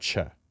sh, not a ch.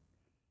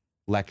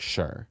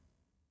 Lecture.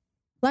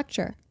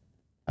 Lecture.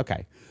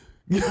 Okay.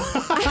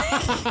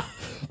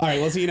 All right,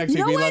 we'll see you next week.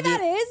 You know We why love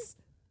that you. is?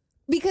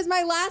 Because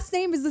my last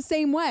name is the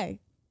same way.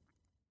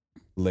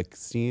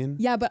 Lichtenstein?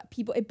 Yeah, but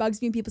it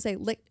bugs me when people say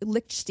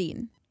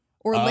Lichtenstein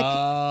or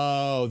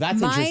Oh,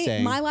 that's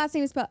interesting. My last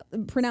name is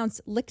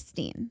pronounced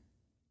Lichtenstein.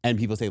 And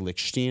people say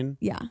Lichtenstein?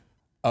 Yeah.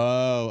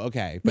 Oh,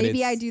 okay. But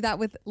Maybe I do that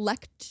with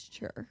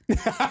lecture.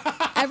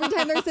 Every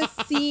time there's a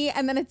C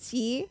and then a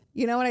T,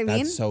 you know what I mean?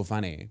 That's so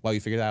funny. Wow, you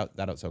figured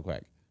that out so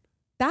quick.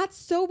 That's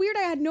so weird.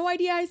 I had no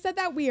idea I said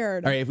that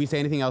weird. All right, if we say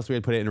anything else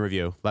weird, put it in a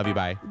review. Love you,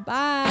 bye.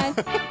 Bye.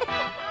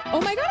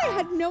 Oh my God, I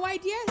had no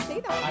idea I say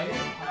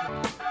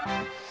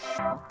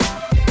that.